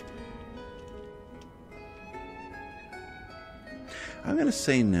 I'm going to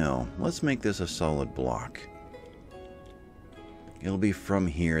say no. Let's make this a solid block. It'll be from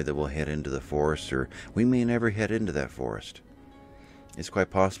here that we'll head into the forest, or we may never head into that forest. It's quite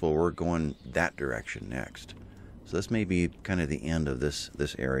possible we're going that direction next. So this may be kind of the end of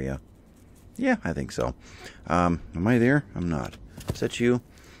this area. Yeah, I think so. Am I there? I'm not. Set you.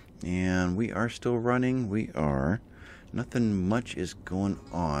 And we are still running. We are. Nothing much is going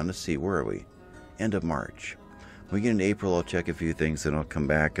on. Let's see, where are we? End of March. When we get into April, I'll check a few things, then I'll come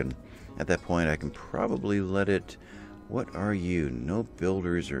back, and at that point I can probably let it... What are you? No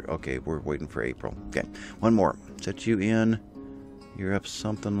builders or... Okay, we're waiting for April. Okay, one more. Set you in. You're up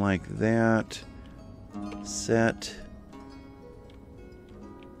something like that. Set.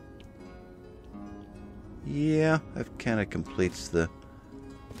 Yeah, that kind of completes the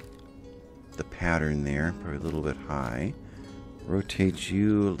pattern there. Probably a little bit high. Rotate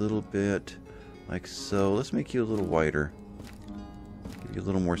you a little bit, like so. Let's make you a little wider. Give you a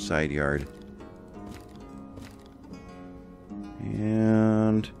little more side yard.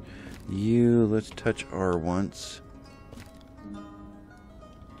 And you, let's touch R once.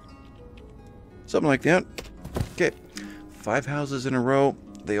 Something like that. Okay, 5 houses in a row.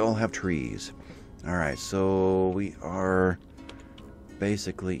 They all have trees. Alright, so we are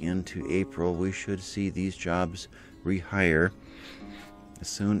basically into April. We should see these jobs rehire as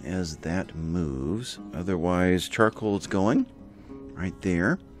soon as that moves. Otherwise, charcoal is going right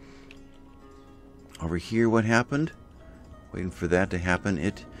there. Over here, what happened? Waiting for that to happen.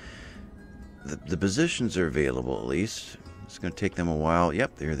 The positions are available, at least. It's going to take them a while.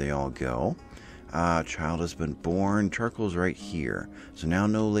 Yep, there they all go. Child has been born. Charcoal's right here. So now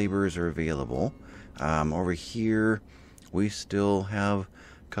no laborers are available. Over here, we still have a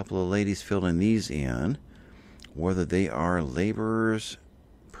couple of ladies filling these in. Whether they are laborers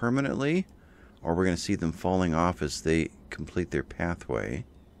permanently, or we're going to see them falling off as they complete their pathway.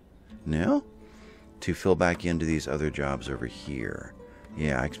 No? To fill back into these other jobs over here.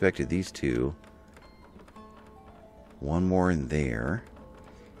 Yeah, I expected these two. One more in there.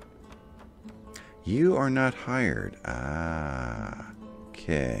 You are not hired. Ah,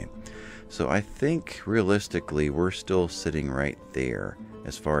 okay. So I think realistically we're still sitting right there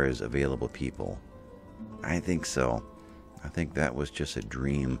as far as available people. I think so. I think that was just a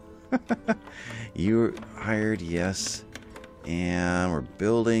dream. You hired, yes. And we're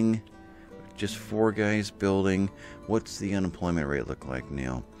building. Just 4 guys building. What's the unemployment rate look like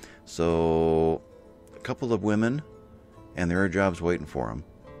now? So a couple of women, and there are jobs waiting for them.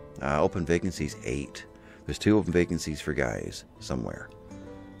 Open vacancies 8. There's 2 open vacancies for guys somewhere.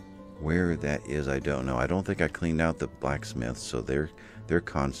 Where that is, I don't know. I don't think I cleaned out the blacksmiths, so they're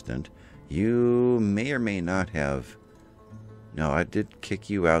constant. You may or may not have. No, I did kick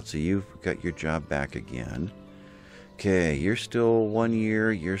you out, so you've got your job back again. Okay, you're still 1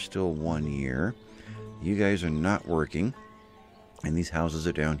 year. You're still 1 year. You guys are not working. And these houses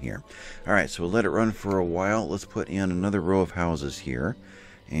are down here. Alright, so we'll let it run for a while. Let's put in another row of houses here.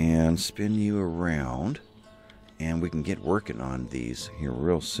 And spin you around. And we can get working on these here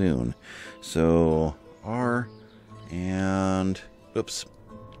real soon. So, R. And... Oops.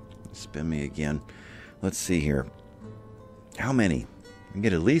 Spin me again. Let's see here. How many? We can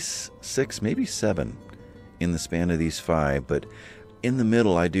get at least 6, maybe 7 in the span of these 5, but in the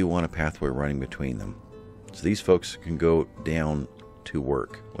middle I do want a pathway running between them. So these folks can go down to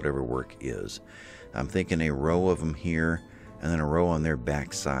work, whatever work is. I'm thinking a row of them here, and then a row on their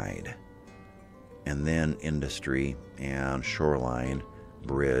backside. And then industry and shoreline,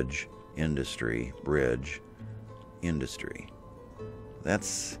 bridge, industry, bridge, industry.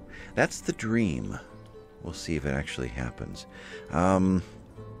 That's the dream. We'll see if it actually happens.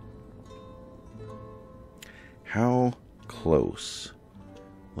 How close?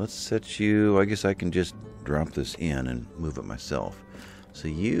 Let's set you... I guess I can just drop this in and move it myself. So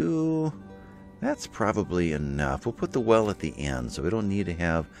you... That's probably enough. We'll put the well at the end, so we don't need to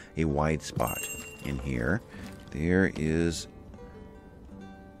have a wide spot in here. There is...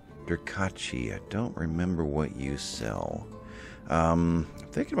 Drakachi. I don't remember what you sell. I'm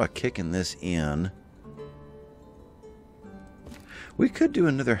thinking about kicking this in. We could do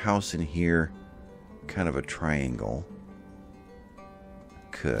another house in here. Kind of a triangle.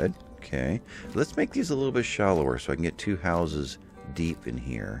 Could. Okay. Let's make these a little bit shallower so I can get 2 houses deep in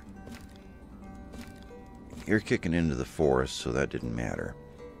here. You're kicking into the forest, so that didn't matter.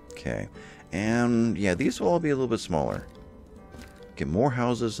 Okay. And, yeah, these will all be a little bit smaller. Get more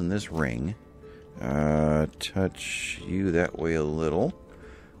houses in this ring. Touch you that way a little.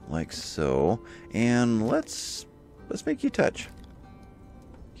 Like so. And let's make you touch.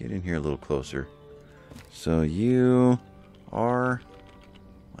 Get in here a little closer. So you are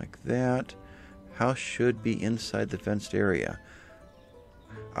like that. House should be inside the fenced area.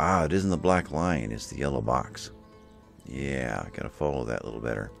 Ah, it isn't the black line, it's the yellow box. Yeah, I gotta follow that a little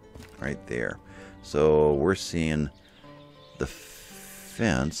better. Right there. So we're seeing the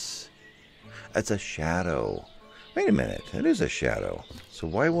fence. It's a shadow. Wait a minute, it is a shadow. So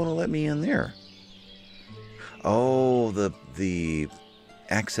why won't it let me in there? Oh, the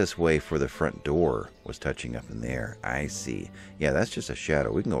access way for the front door was touching up in there. I see. Yeah, that's just a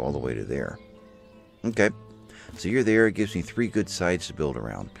shadow. We can go all the way to there. Okay. So you're there. It gives me 3 good sides to build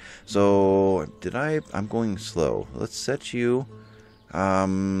around. So I'm going slow. Let's set you. Are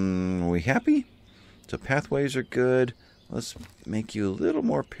we happy? So pathways are good. Let's make you a little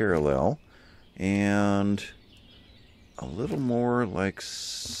more parallel. And a little more like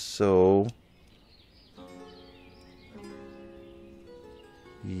so.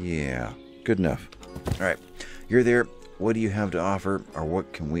 Yeah, good enough. All right, you're there. What do you have to offer, or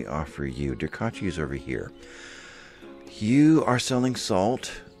what can we offer you? Drakachi is over here. You are selling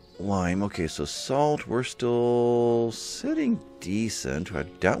salt, lime. Okay, so salt, we're still sitting decent. I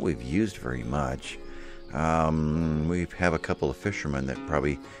doubt we've used very much. We have a couple of fishermen that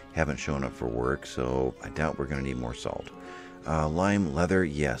probably haven't shown up for work, so I doubt we're going to need more salt. Lime, leather,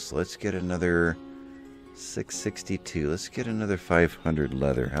 yes. Let's get another 662. Let's get another 500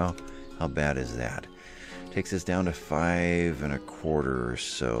 leather. How bad is that? Takes us down to 5 1/4 or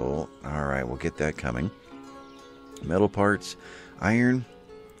so. All right, we'll get that coming. Metal parts, iron.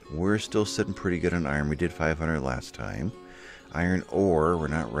 We're still sitting pretty good on iron. We did 500 last time. Iron ore, we're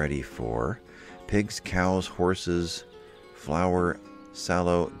not ready for. Pigs, cows, horses, flour,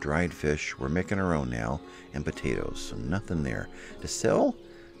 sallow, dried fish. We're making our own now. And potatoes, so nothing there. To sell,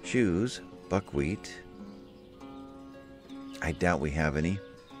 shoes, buckwheat. I doubt we have any.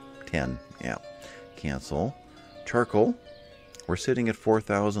 10, yeah. Cancel. Charcoal. We're sitting at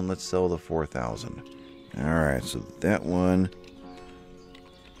 4,000. Let's sell the 4,000. Alright, so that one.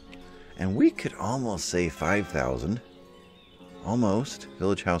 And we could almost say 5,000. Almost.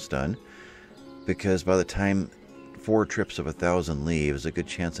 Village house done. Because by the time 4 trips of 1,000 leave, there's a good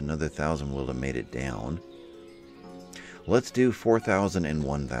chance another 1,000 will have made it down. Let's do 4,000 and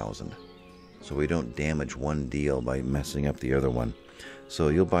 1,000. So we don't damage one deal by messing up the other one. So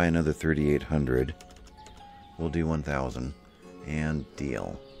you'll buy another 3,800. We'll do 1,000. And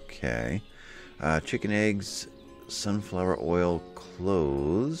deal. Okay. Chicken eggs, sunflower oil,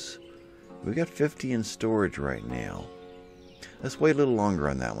 clothes. We got 50 in storage right now. Let's wait a little longer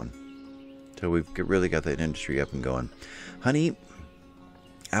on that one. Till we've really got that industry up and going. Honey,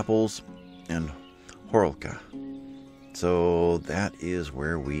 apples, and horolka. So that is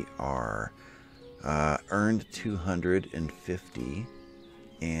where we are. Earned 250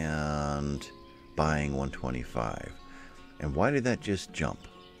 and buying 125. And why did that just jump?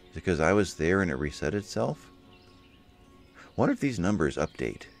 Because I was there and it reset itself? What if these numbers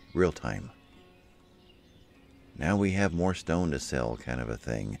update real time? Now we have more stone to sell, kind of a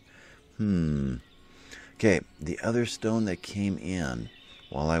thing. Okay, the other stone that came in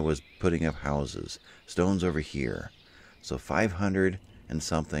while I was putting up houses. Stone's over here. So 500 and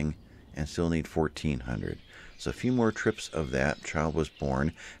something, and still need 1,400. So a few more trips of that. Child was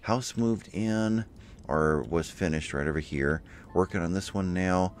born. House moved in, or was finished right over here. Working on this one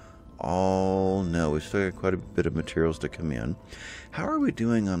now. Oh no, we've still got quite a bit of materials to come in. How are we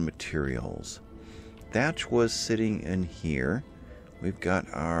doing on materials? Thatch was sitting in here. We got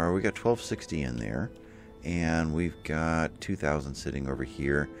 1260 in there, and we've got 2,000 sitting over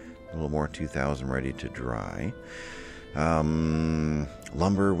here. A little more 2,000 ready to dry.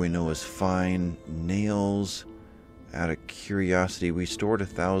 Lumber we know is fine. Nails, out of curiosity, we stored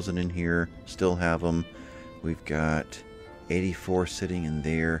 1,000 in here. Still have them. We've got 84 sitting in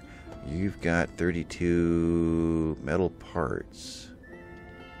there. You've got 32 metal parts.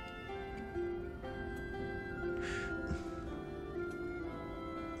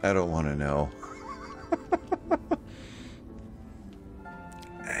 I don't want to know.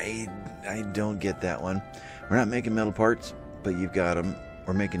 I don't get that one. We're not making metal parts, but you've got them.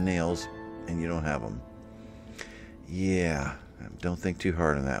 We're making nails, and you don't have them. Yeah, don't think too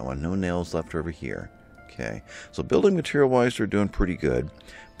hard on that one. No nails left over here. Okay, so building material-wise, we're doing pretty good.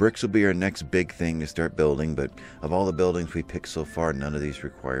 Bricks will be our next big thing to start building, but of all the buildings we picked so far, none of these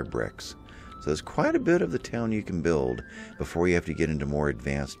require bricks. So there's quite a bit of the town you can build before you have to get into more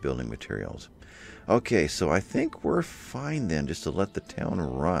advanced building materials. Okay, so I think we're fine then just to let the town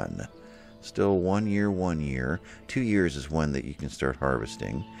run. Still 1 year, 1 year. 2 years is one that you can start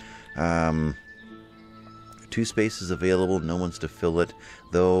harvesting. 2 spaces available, no one's to fill it,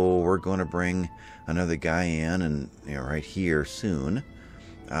 though we're going to bring another guy in, and right here soon.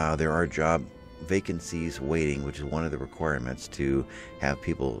 There are job vacancies waiting, which is one of the requirements to have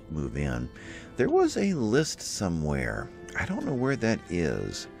people move in. There was a list somewhere. I don't know where that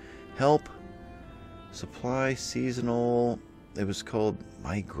is. Help, supply, seasonal. It was called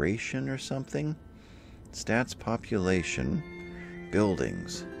migration or something. Stats, population,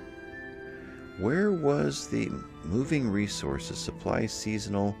 buildings. Where was the moving resources, supply,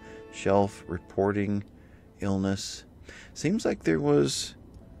 seasonal, shelf, reporting, illness? Seems like there was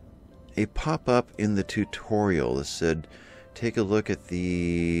a pop-up in the tutorial that said, take a look at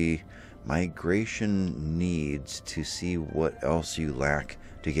the migration needs to see what else you lack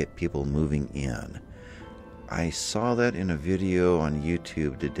to get people moving in. I saw that in a video on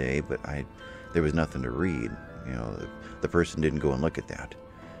YouTube today, but there was nothing to read. The person didn't go and look at that.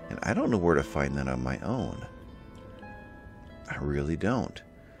 And I don't know where to find that on my own. I really don't.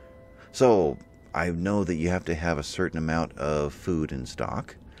 So I know that you have to have a certain amount of food in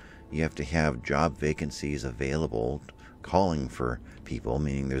stock. You have to have job vacancies available, calling for people,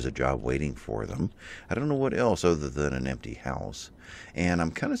 meaning there's a job waiting for them. I don't know what else other than an empty house. And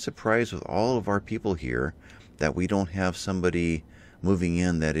I'm kind of surprised with all of our people here that we don't have somebody moving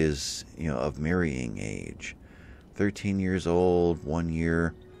in that is, of marrying age. 13 years old, 1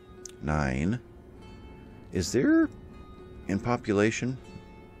 year, 9. Is there, in population,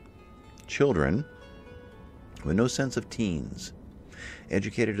 children with no sense of teens?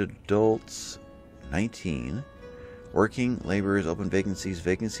 Educated adults, 19. Working, laborers, open vacancies,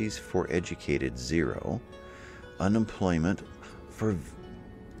 vacancies for educated, 0. Unemployment for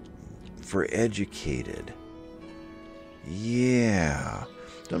educated. Yeah.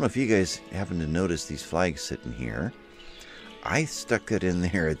 Don't know if you guys happen to notice these flags sitting here. I stuck that in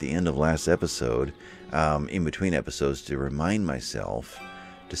there at the end of last episode, in between episodes, to remind myself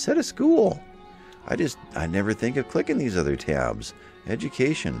to set a school. I never think of clicking these other tabs.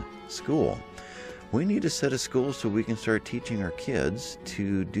 Education, school. We need to set a school so we can start teaching our kids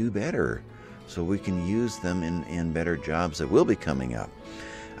to do better, so we can use them in better jobs that will be coming up.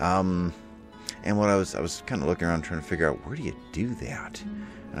 And what I was kind of looking around trying to figure out, where do you do that?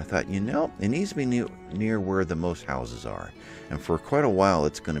 And I thought, it needs to be near where the most houses are. And for quite a while,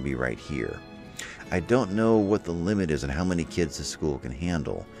 it's going to be right here. I don't know what the limit is and how many kids the school can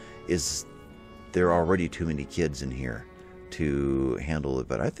handle. Is there already too many kids in here to handle it?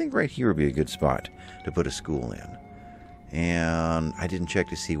 But I think right here would be a good spot to put a school in. And I didn't check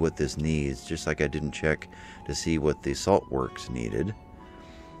to see what this needs, just like I didn't check to see what the salt works needed.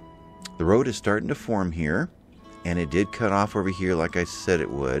 The road is starting to form here, and it did cut off over here like I said it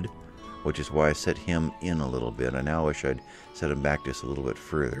would, which is why I set him in a little bit. I now wish I'd set him back just a little bit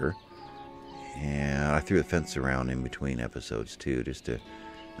further. And I threw a fence around in between episodes too, just to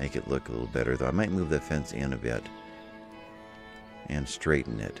make it look a little better, though I might move that fence in a bit and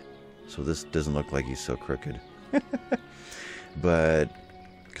straighten it so this doesn't look like he's so crooked. But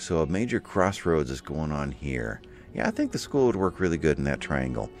so a major crossroads is going on here. Yeah, I think the school would work really good in that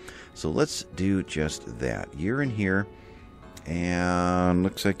triangle. So let's do just that. You're in here, and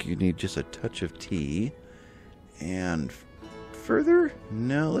looks like you need just a touch of tea. And further?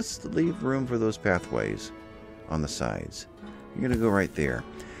 No, let's leave room for those pathways on the sides. You're going to go right there.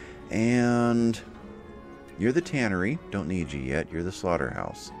 And you're the tannery. Don't need you yet. You're the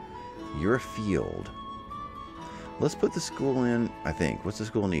slaughterhouse. You're a field. Let's put the school in, I think. What's the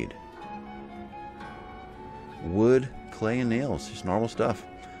school need? Wood, clay, and nails. Just normal stuff.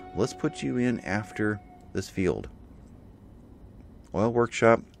 Let's put you in after this field. Oil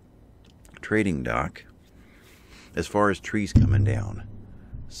workshop, trading dock, as far as trees coming down.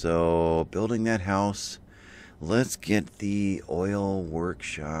 So, building that house. Let's get the oil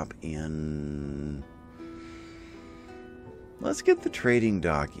workshop in Let's get the trading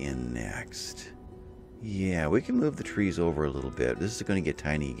dock in next. Yeah, we can move the trees over a little bit. This is going to get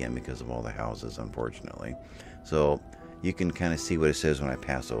tiny again because of all the houses, unfortunately. So you can kind of see what it says when I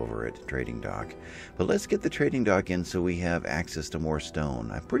pass over it, trading dock. But let's get the trading dock in so we have access to more stone.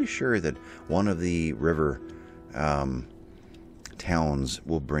 I'm pretty sure that one of the river towns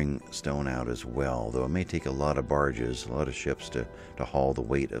will bring stone out as well, though it may take a lot of barges, a lot of ships to haul the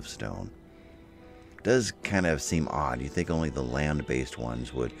weight of stone. Does kind of seem odd. You think only the land-based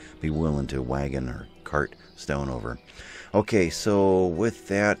ones would be willing to wagon or cart stone over. Okay, so with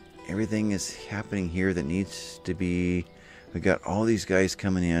that, everything is happening here that needs to be... We got all these guys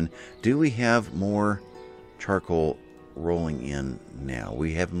coming in. Do we have more charcoal rolling in now?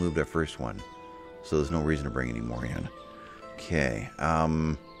 We haven't moved our first one, so there's no reason to bring any more in. Okay,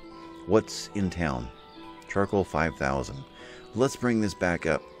 what's in town? Charcoal 5,000. Let's bring this back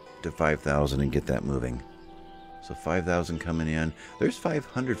up to 5,000 and get that moving. So 5,000 coming in. There's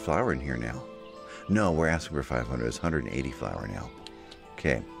 500 flour in here now. No, we're asking for 500. It's 180 flour now.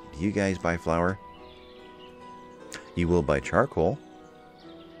 Okay, do you guys buy flour? You will buy charcoal.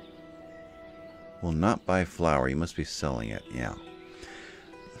 Will not buy flour. You must be selling it. Yeah.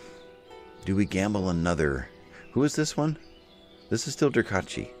 Do we gamble another? Who is this one? This is still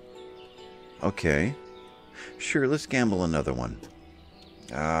Durkachi. Okay. Sure, let's gamble another one.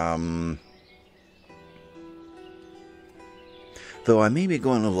 Though I may be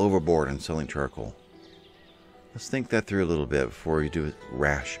going a little overboard on selling charcoal. Let's think that through a little bit before you do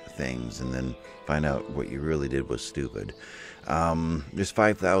rash things and then find out what you really did was stupid. There's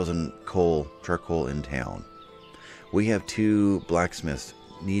 5,000 charcoal in town. We have 2 blacksmiths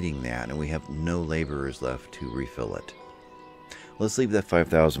needing that, and we have no laborers left to refill it. Let's leave that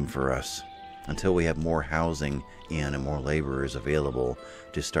 5,000 for us until we have more housing in and more laborers available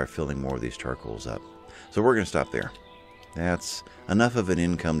to start filling more of these charcoals up. So we're going to stop there. That's enough of an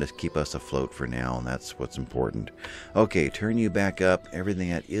income to keep us afloat for now, and that's what's important. Okay, turn you back up. Everything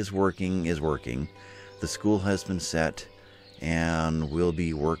that is working is working. The school has been set and will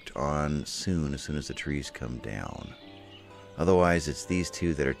be worked on soon, as soon as the trees come down. Otherwise, it's these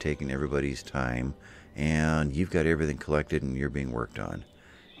 2 that are taking everybody's time, and you've got everything collected and you're being worked on.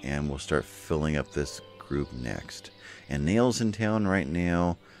 And we'll start filling up this group next. And nails in town right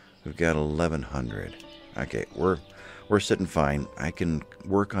now, we've got 1,100. Okay, we're sitting fine. I can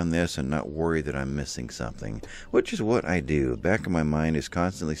work on this and not worry that I'm missing something, which is what I do. The back of my mind is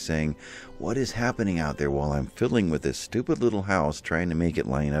constantly saying, what is happening out there while I'm fiddling with this stupid little house trying to make it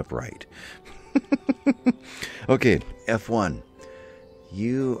line up right? Okay, F1.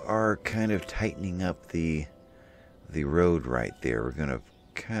 You are kind of tightening up the road right there. We're going to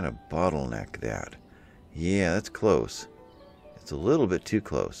kind of bottleneck that. Yeah, that's close. It's a little bit too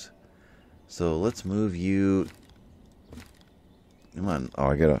close. So let's move you... Come on. Oh,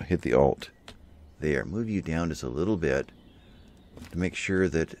 I gotta hit the Alt. There. Move you down just a little bit to make sure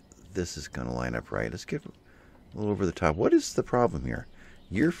that this is going to line up right. Let's get a little over the top. What is the problem here?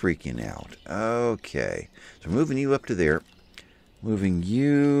 You're freaking out. Okay. So moving you up to there. Moving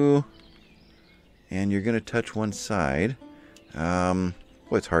you... And you're going to touch one side. Boy,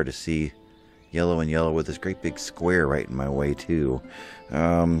 it's hard to see yellow and yellow with this great big square right in my way, too.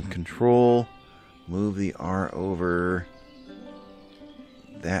 Control. Move the R over...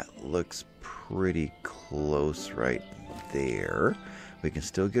 That looks pretty close right there. We can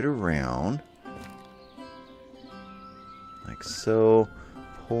still get around. Like so.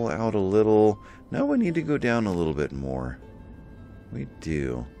 Pull out a little. No, we need to go down a little bit more. We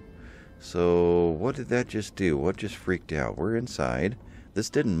do. So what did that just do? What just freaked out? We're inside.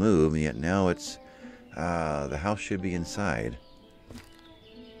 This didn't move, yet now it's... the house should be inside.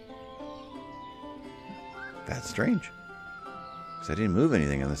 That's strange. Because I didn't move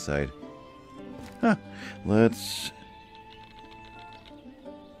anything on this side. Huh. Let's...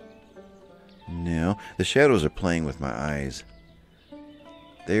 No. The shadows are playing with my eyes.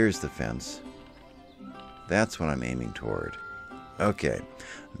 There's the fence. That's what I'm aiming toward. Okay.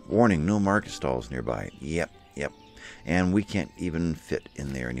 Warning, no market stalls nearby. Yep. And we can't even fit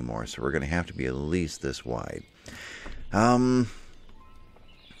in there anymore, so we're going to have to be at least this wide. Do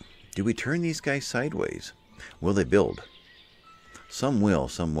we turn these guys sideways? Will they build? Some will,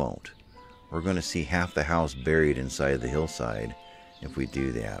 some won't. We're going to see half the house buried inside the hillside if we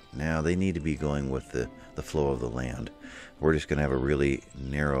do that. Now, they need to be going with the flow of the land. We're just going to have a really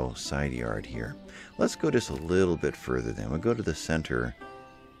narrow side yard here. Let's go just a little bit further then. We'll go to the center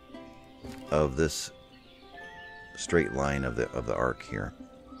of this straight line of the arc here.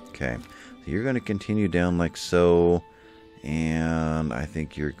 Okay, so you're going to continue down like so, and I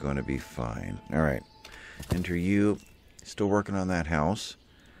think you're going to be fine. All right, enter you. Still working on that house.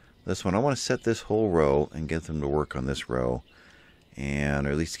 This one, I want to set this whole row and get them to work on this row. And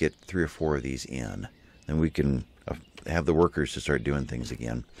or at least get 3 or 4 of these in. Then we can have the workers to start doing things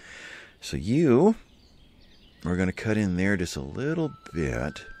again. So we're going to cut in there just a little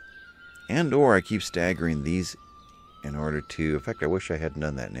bit. And or I keep staggering these in order to... In fact, I wish I hadn't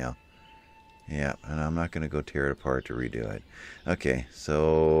done that now. Yeah, and I'm not going to go tear it apart to redo it. Okay,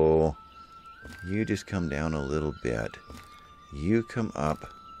 so you just come down a little bit. You come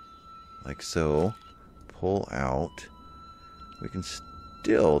up like so. Pull out. We can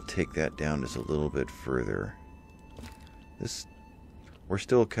still take that down just a little bit further. We're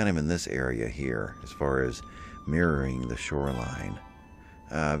still kind of in this area here as far as mirroring the shoreline.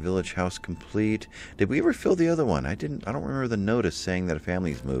 Village house complete. Did we ever fill the other one? I don't remember the notice saying that a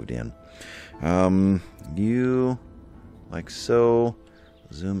family's moved in. You like so.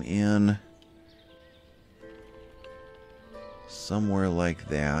 Zoom in somewhere like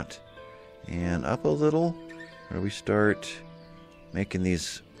that, and up a little. Where we start making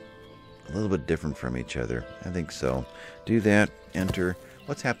these a little bit different from each other. I think so. Do that. Enter.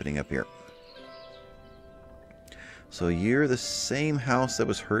 What's happening up here? So you're the same house that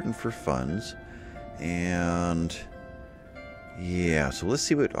was hurting for funds. And yeah, so let's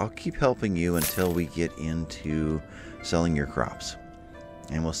see what... I'll keep helping you until we get into selling your crops.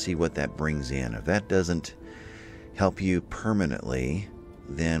 And we'll see what that brings in. If that doesn't help you permanently,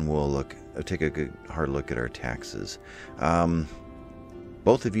 then we'll take a good hard look at our taxes.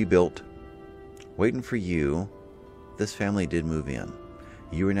 Both of you built. Waiting for you. This family did move in.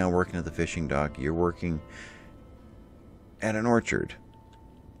 You are now working at the fishing dock. You're working at an orchard.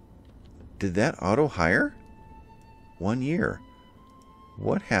 Did that auto hire? 1 year.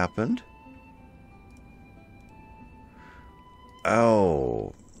 What happened?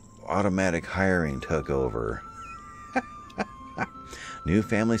 Oh, automatic hiring took over. New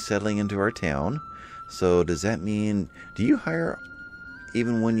family settling into our town. So does that mean, do you hire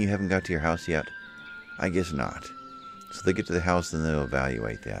even when you haven't got to your house yet? I guess not. So they get to the house and they'll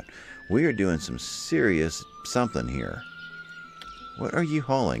evaluate that. We are doing some serious something here. What are you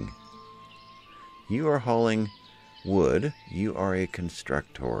hauling? You are hauling wood. You are a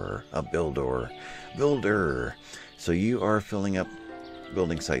constructor, a builder. So you are filling up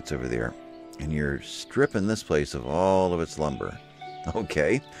building sites over there. And you're stripping this place of all of its lumber.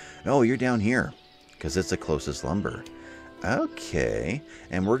 Okay. Oh, you're down here because it's the closest lumber. Okay.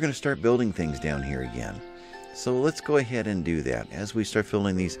 And we're going to start building things down here again. So let's go ahead and do that as we start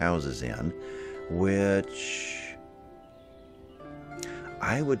filling these houses in, which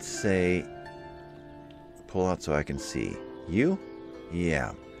I would say pull out so I can see. You?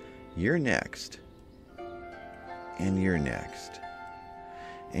 Yeah. You're next. And you're next.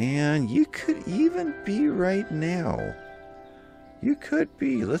 And you could even be right now. You could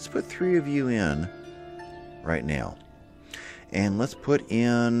be. Let's put 3 of you in right now. And let's put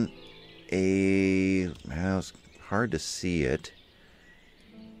in well, it's hard to see it.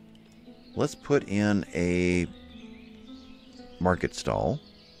 Let's put in a market stall.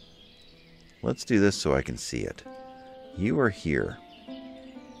 Let's do this so I can see it. You are here.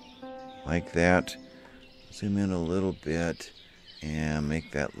 Like that. Zoom in a little bit and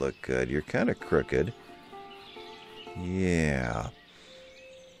make that look good. You're kind of crooked. Yeah.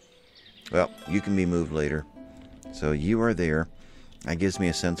 Well, you can be moved later. So you are there. That gives me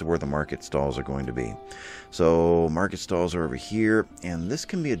a sense of where the market stalls are going to be. So market stalls are over here, and this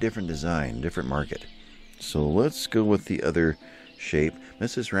can be a different design, different market. So let's go with the other shape.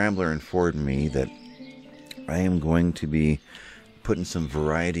 Mrs. Rambler informed me that I am going to be putting some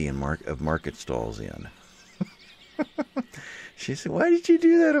variety in of market stalls in. She said, why did you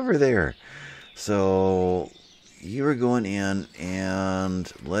do that over there? So you are going in,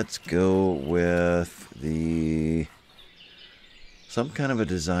 and let's go with some kind of a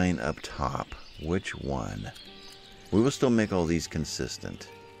design up top. Which one? We will still make all these consistent.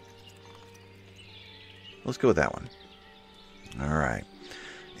 Let's go with that one. All right.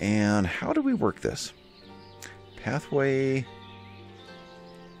 And how do we work this? Pathway.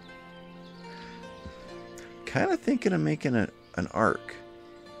 Kind of thinking of making an arc.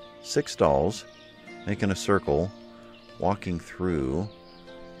 6 stalls. Making a circle. Walking through.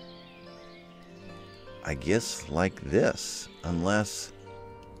 I guess like this. Unless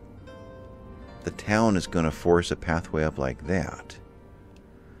the town is going to force a pathway up like that.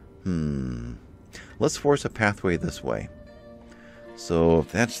 Let's force a pathway this way. So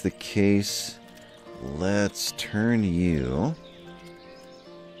if that's the case, let's turn you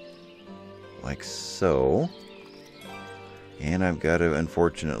like so. And I've got to,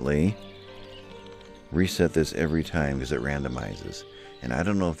 unfortunately, reset this every time because it randomizes. And I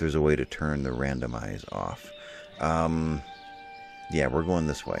don't know if there's a way to turn the randomize off. Yeah, we're going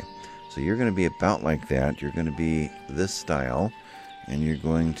this way. So you're going to be about like that. You're going to be this style. And you're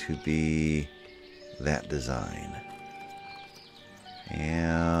going to be that design.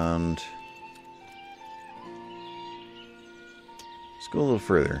 And let's go a little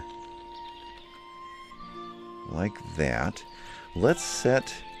further. Like that. Let's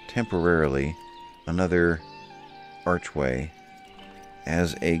set temporarily another archway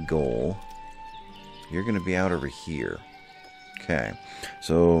as a goal. You're going to be out over here. Okay.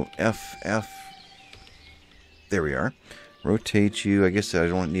 So F. There we are. Rotate you. I guess I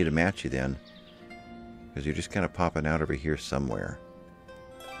don't need to match you then, because you're just kind of popping out over here somewhere.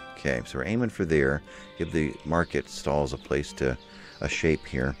 Okay, so we're aiming for there. Give the market stalls a shape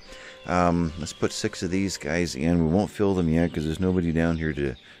here. Let's put 6 of these guys in. We won't fill them yet because there's nobody down here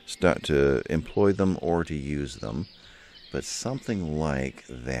to start to employ them or to use them. But something like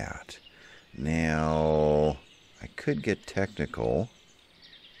that. Now, I could get technical.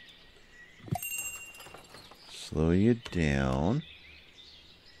 Slow you down.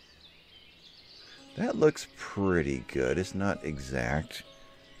 That looks pretty good. It's not exact.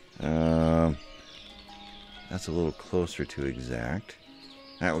 That's a little closer to exact.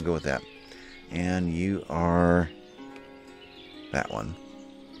 Alright, we'll go with that. And you are that one.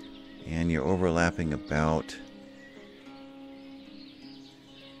 And you're overlapping about...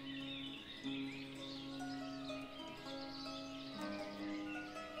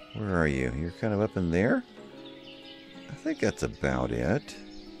 Where are you? You're kind of up in there? I think that's about it.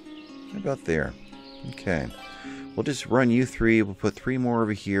 About there. Okay. We'll just run you 3. We'll put 3 more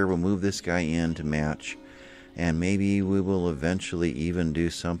over here. We'll move this guy in to match. And maybe we will eventually even do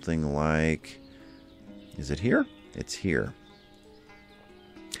something like... Is it here? It's here.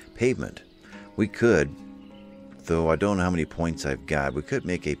 Pavement. We could, though I don't know how many points I've got, we could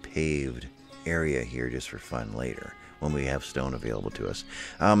make a paved area here just for fun later when we have stone available to us.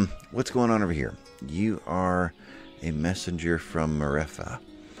 What's going on over here? You are a messenger from Marefa.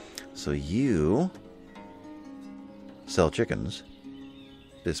 So you sell chickens.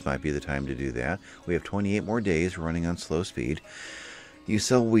 This might be the time to do that. We have 28 more days running on slow speed. You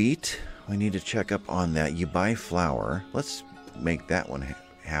sell wheat. We need to check up on that. You buy flour. Let's make that one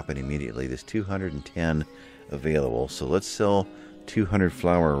happen immediately. There's 210 available. So let's sell 200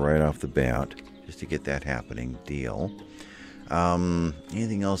 flour right off the bat just to get that happening. Deal.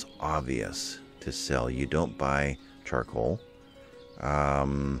 Anything else obvious to sell? You don't buy charcoal.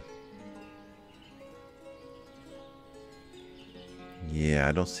 Yeah,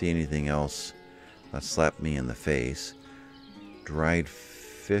 I don't see anything else that slapped me in the face. Dried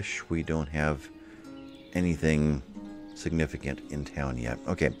fish, we don't have anything significant in town yet.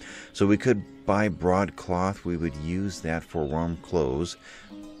 Okay, so we could buy broadcloth. We would use that for warm clothes,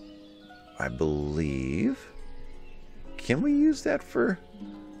 I believe. Can we use that for...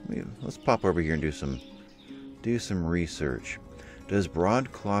 Let's pop over here and do some research. Does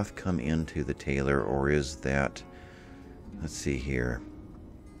broadcloth come into the tailor, or is that... Let's see here.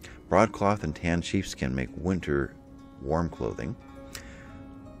 Broadcloth and tan sheepskin make winter warm clothing.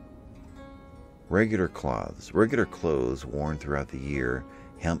 Regular clothes worn throughout the year,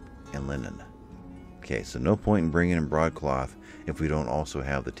 hemp and linen. Okay, so no point in bringing in broadcloth if we don't also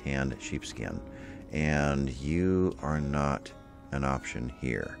have the tanned sheepskin. And you are not an option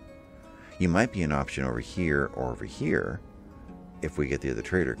here. You might be an option over here or over here if we get the other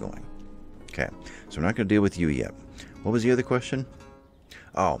trader going. Okay, so we're not going to deal with you yet. What was the other question?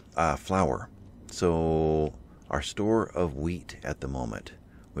 Oh, flour. So our store of wheat at the moment.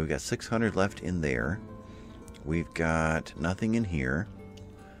 We've got 600 left in there. We've got nothing in here.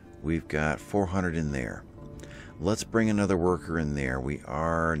 We've got 400 in there. Let's bring another worker in there. We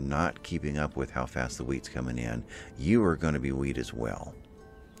are not keeping up with how fast the wheat's coming in. You are going to be wheat as well.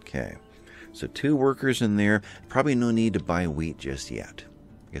 Okay, so 2 workers in there. Probably no need to buy wheat just yet.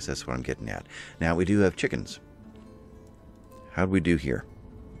 I guess that's what I'm getting at. Now, we do have chickens. How'd we do here?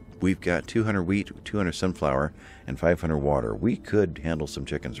 We've got 200 wheat, 200 sunflower, and 500 water. We could handle some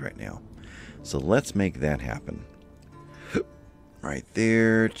chickens right now. So let's make that happen. Right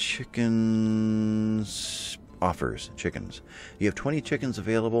there, chickens... Offers, chickens. You have 20 chickens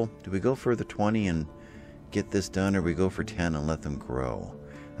available. Do we go for the 20 and get this done, or we go for 10 and let them grow?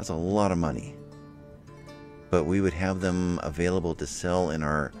 That's a lot of money. But we would have them available to sell in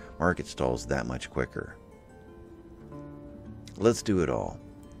our market stalls that much quicker. Let's do it all.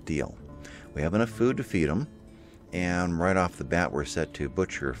 Deal. We have enough food to feed them, and right off the bat we're set to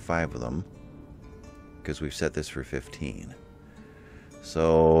butcher 5 of them because we've set this for 15.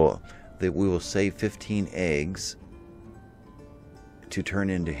 So that we will save 15 eggs to turn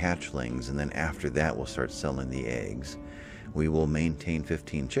into hatchlings, and then after that we'll start selling the eggs. We will maintain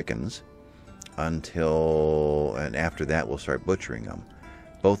 15 chickens until, and after that we'll start butchering them,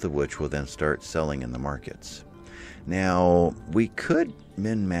 both of which will then start selling in the markets. Now, we could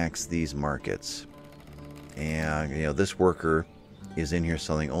min-max these markets, and this worker is in here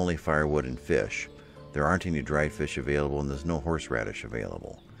selling only firewood and fish. There aren't any dried fish available, and there's no horseradish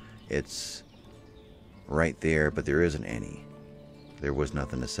available. It's right there, but there isn't any. There was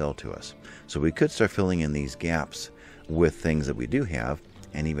nothing to sell to us. So we could start filling in these gaps with things that we do have,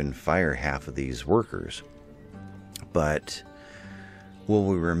 and even fire half of these workers. But will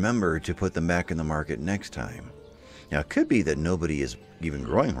we remember to put them back in the market next time? Now, it could be that nobody is even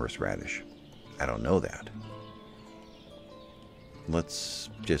growing horseradish. I don't know that. Let's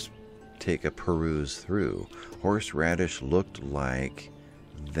just take a peruse through. Horseradish looked like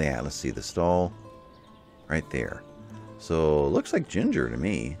that. Let's see the stall right there. So, looks like ginger to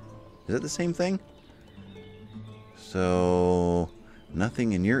me. Is that the same thing? So,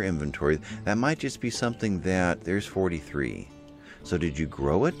 nothing in your inventory. That might just be something that, there's 43. So did you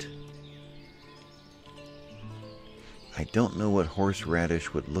grow it? I don't know what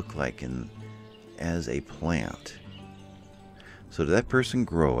horseradish would look like as a plant. So did that person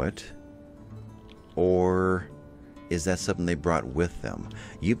grow it? Or is that something they brought with them?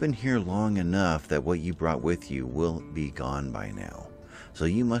 You've been here long enough that what you brought with you will be gone by now. So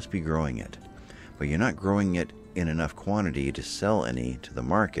you must be growing it. But you're not growing it in enough quantity to sell any to the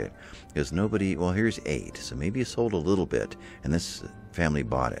market, because nobody, well, here's 8, so maybe you sold a little bit and this family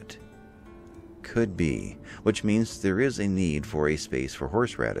bought it. Could be, which means there is a need for a space for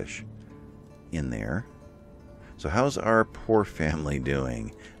horseradish in there. So how's our poor family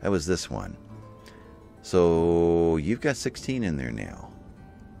doing? That was this one. So you've got 16 in there now.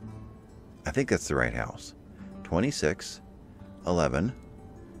 I think that's the right house. 26, 11,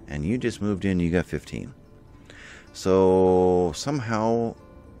 and you just moved in, you got 15. So somehow,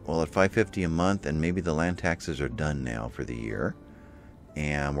 well, at $5.50 a month, and maybe the land taxes are done now for the year,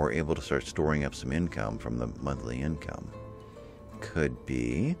 and we're able to start storing up some income from the monthly income. Could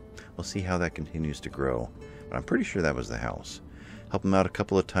be. We'll see how that continues to grow. But I'm pretty sure that was the house. Help them out a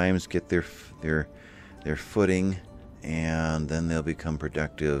couple of times, get their footing, and then they'll become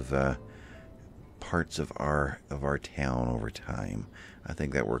productive parts of our town over time. I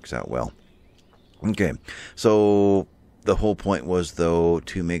think that works out well. Okay, so the whole point was, though,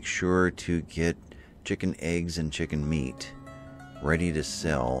 to make sure to get chicken eggs and chicken meat ready to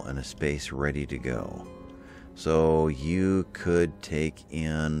sell and a space ready to go. So you could take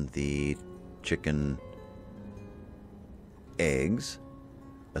in the chicken eggs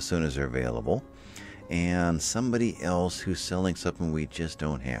as soon as they're available, and somebody else who's selling something we just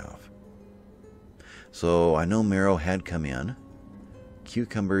don't have. So I know marrow had come in.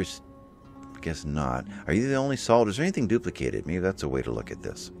 Cucumbers, guess not. Are you the only salt? Is there anything duplicated? Maybe that's a way to look at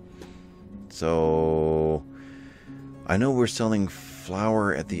this. So I know we're selling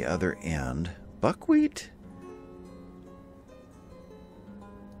flour at the other end. Buckwheat?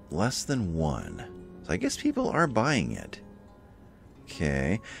 Less than 1. So I guess people are buying it.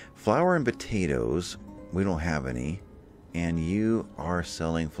 Okay. Flour and potatoes, we don't have any. And you are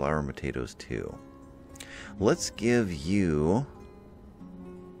selling flour and potatoes too. Let's give you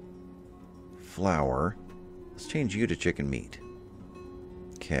flour. Let's change you to chicken meat.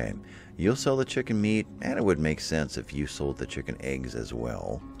 Okay. You'll sell the chicken meat, and it would make sense if you sold the chicken eggs as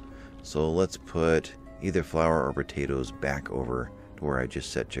well. So let's put either flour or potatoes back over to where I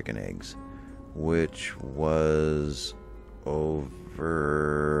just set chicken eggs, which was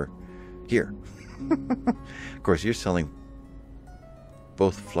over here. Of course, you're selling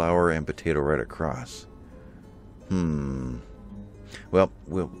both flour and potato right across. Well,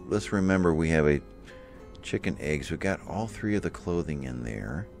 let's remember we have a chicken eggs. We've got all 3 of the clothing in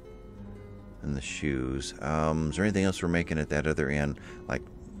there. And the shoes. Is there anything else we're making at that other end? Like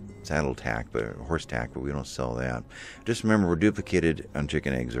saddle tack, but horse tack, but we don't sell that. Just remember, we're duplicated on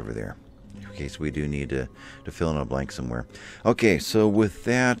chicken eggs over there, in case we do need to fill in a blank somewhere. Okay, so with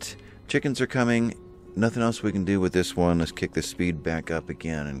that, chickens are coming. Nothing else we can do with this one. Let's kick the speed back up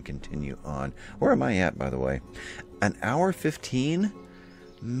again and continue on. Where am I at, by the way? 1 hour 15?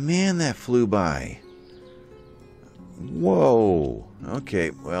 Man, that flew by. Whoa. Okay,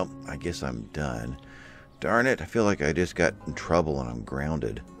 well, I guess I'm done. Darn it, I feel like I just got in trouble and I'm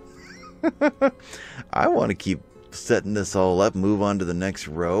grounded. I want to keep setting this all up, move on to the next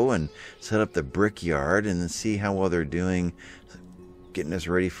row, and set up the brickyard, and then see how well they're doing getting us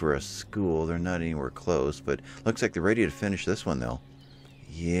ready for a school. They're not anywhere close, but looks like they're ready to finish this one, though.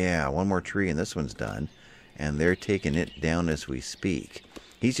 Yeah, one more tree and this one's done. And they're taking it down as we speak.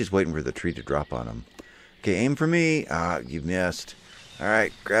 He's just waiting for the tree to drop on him. Okay, aim for me. Ah, you missed. All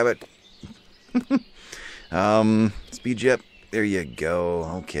right, grab it. Speed you up. There you go.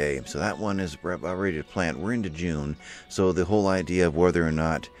 Okay, so that one is about ready to plant. We're into June, so the whole idea of whether or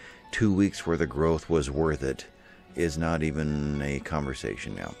not 2 weeks worth of growth was worth it is not even a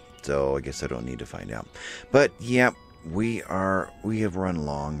conversation now. So I guess I don't need to find out. But yeah, we have run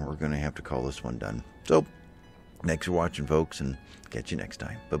long. We're going to have to call this one done. So thanks for watching, folks, and catch you next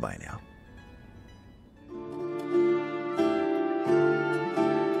time. Bye-bye now.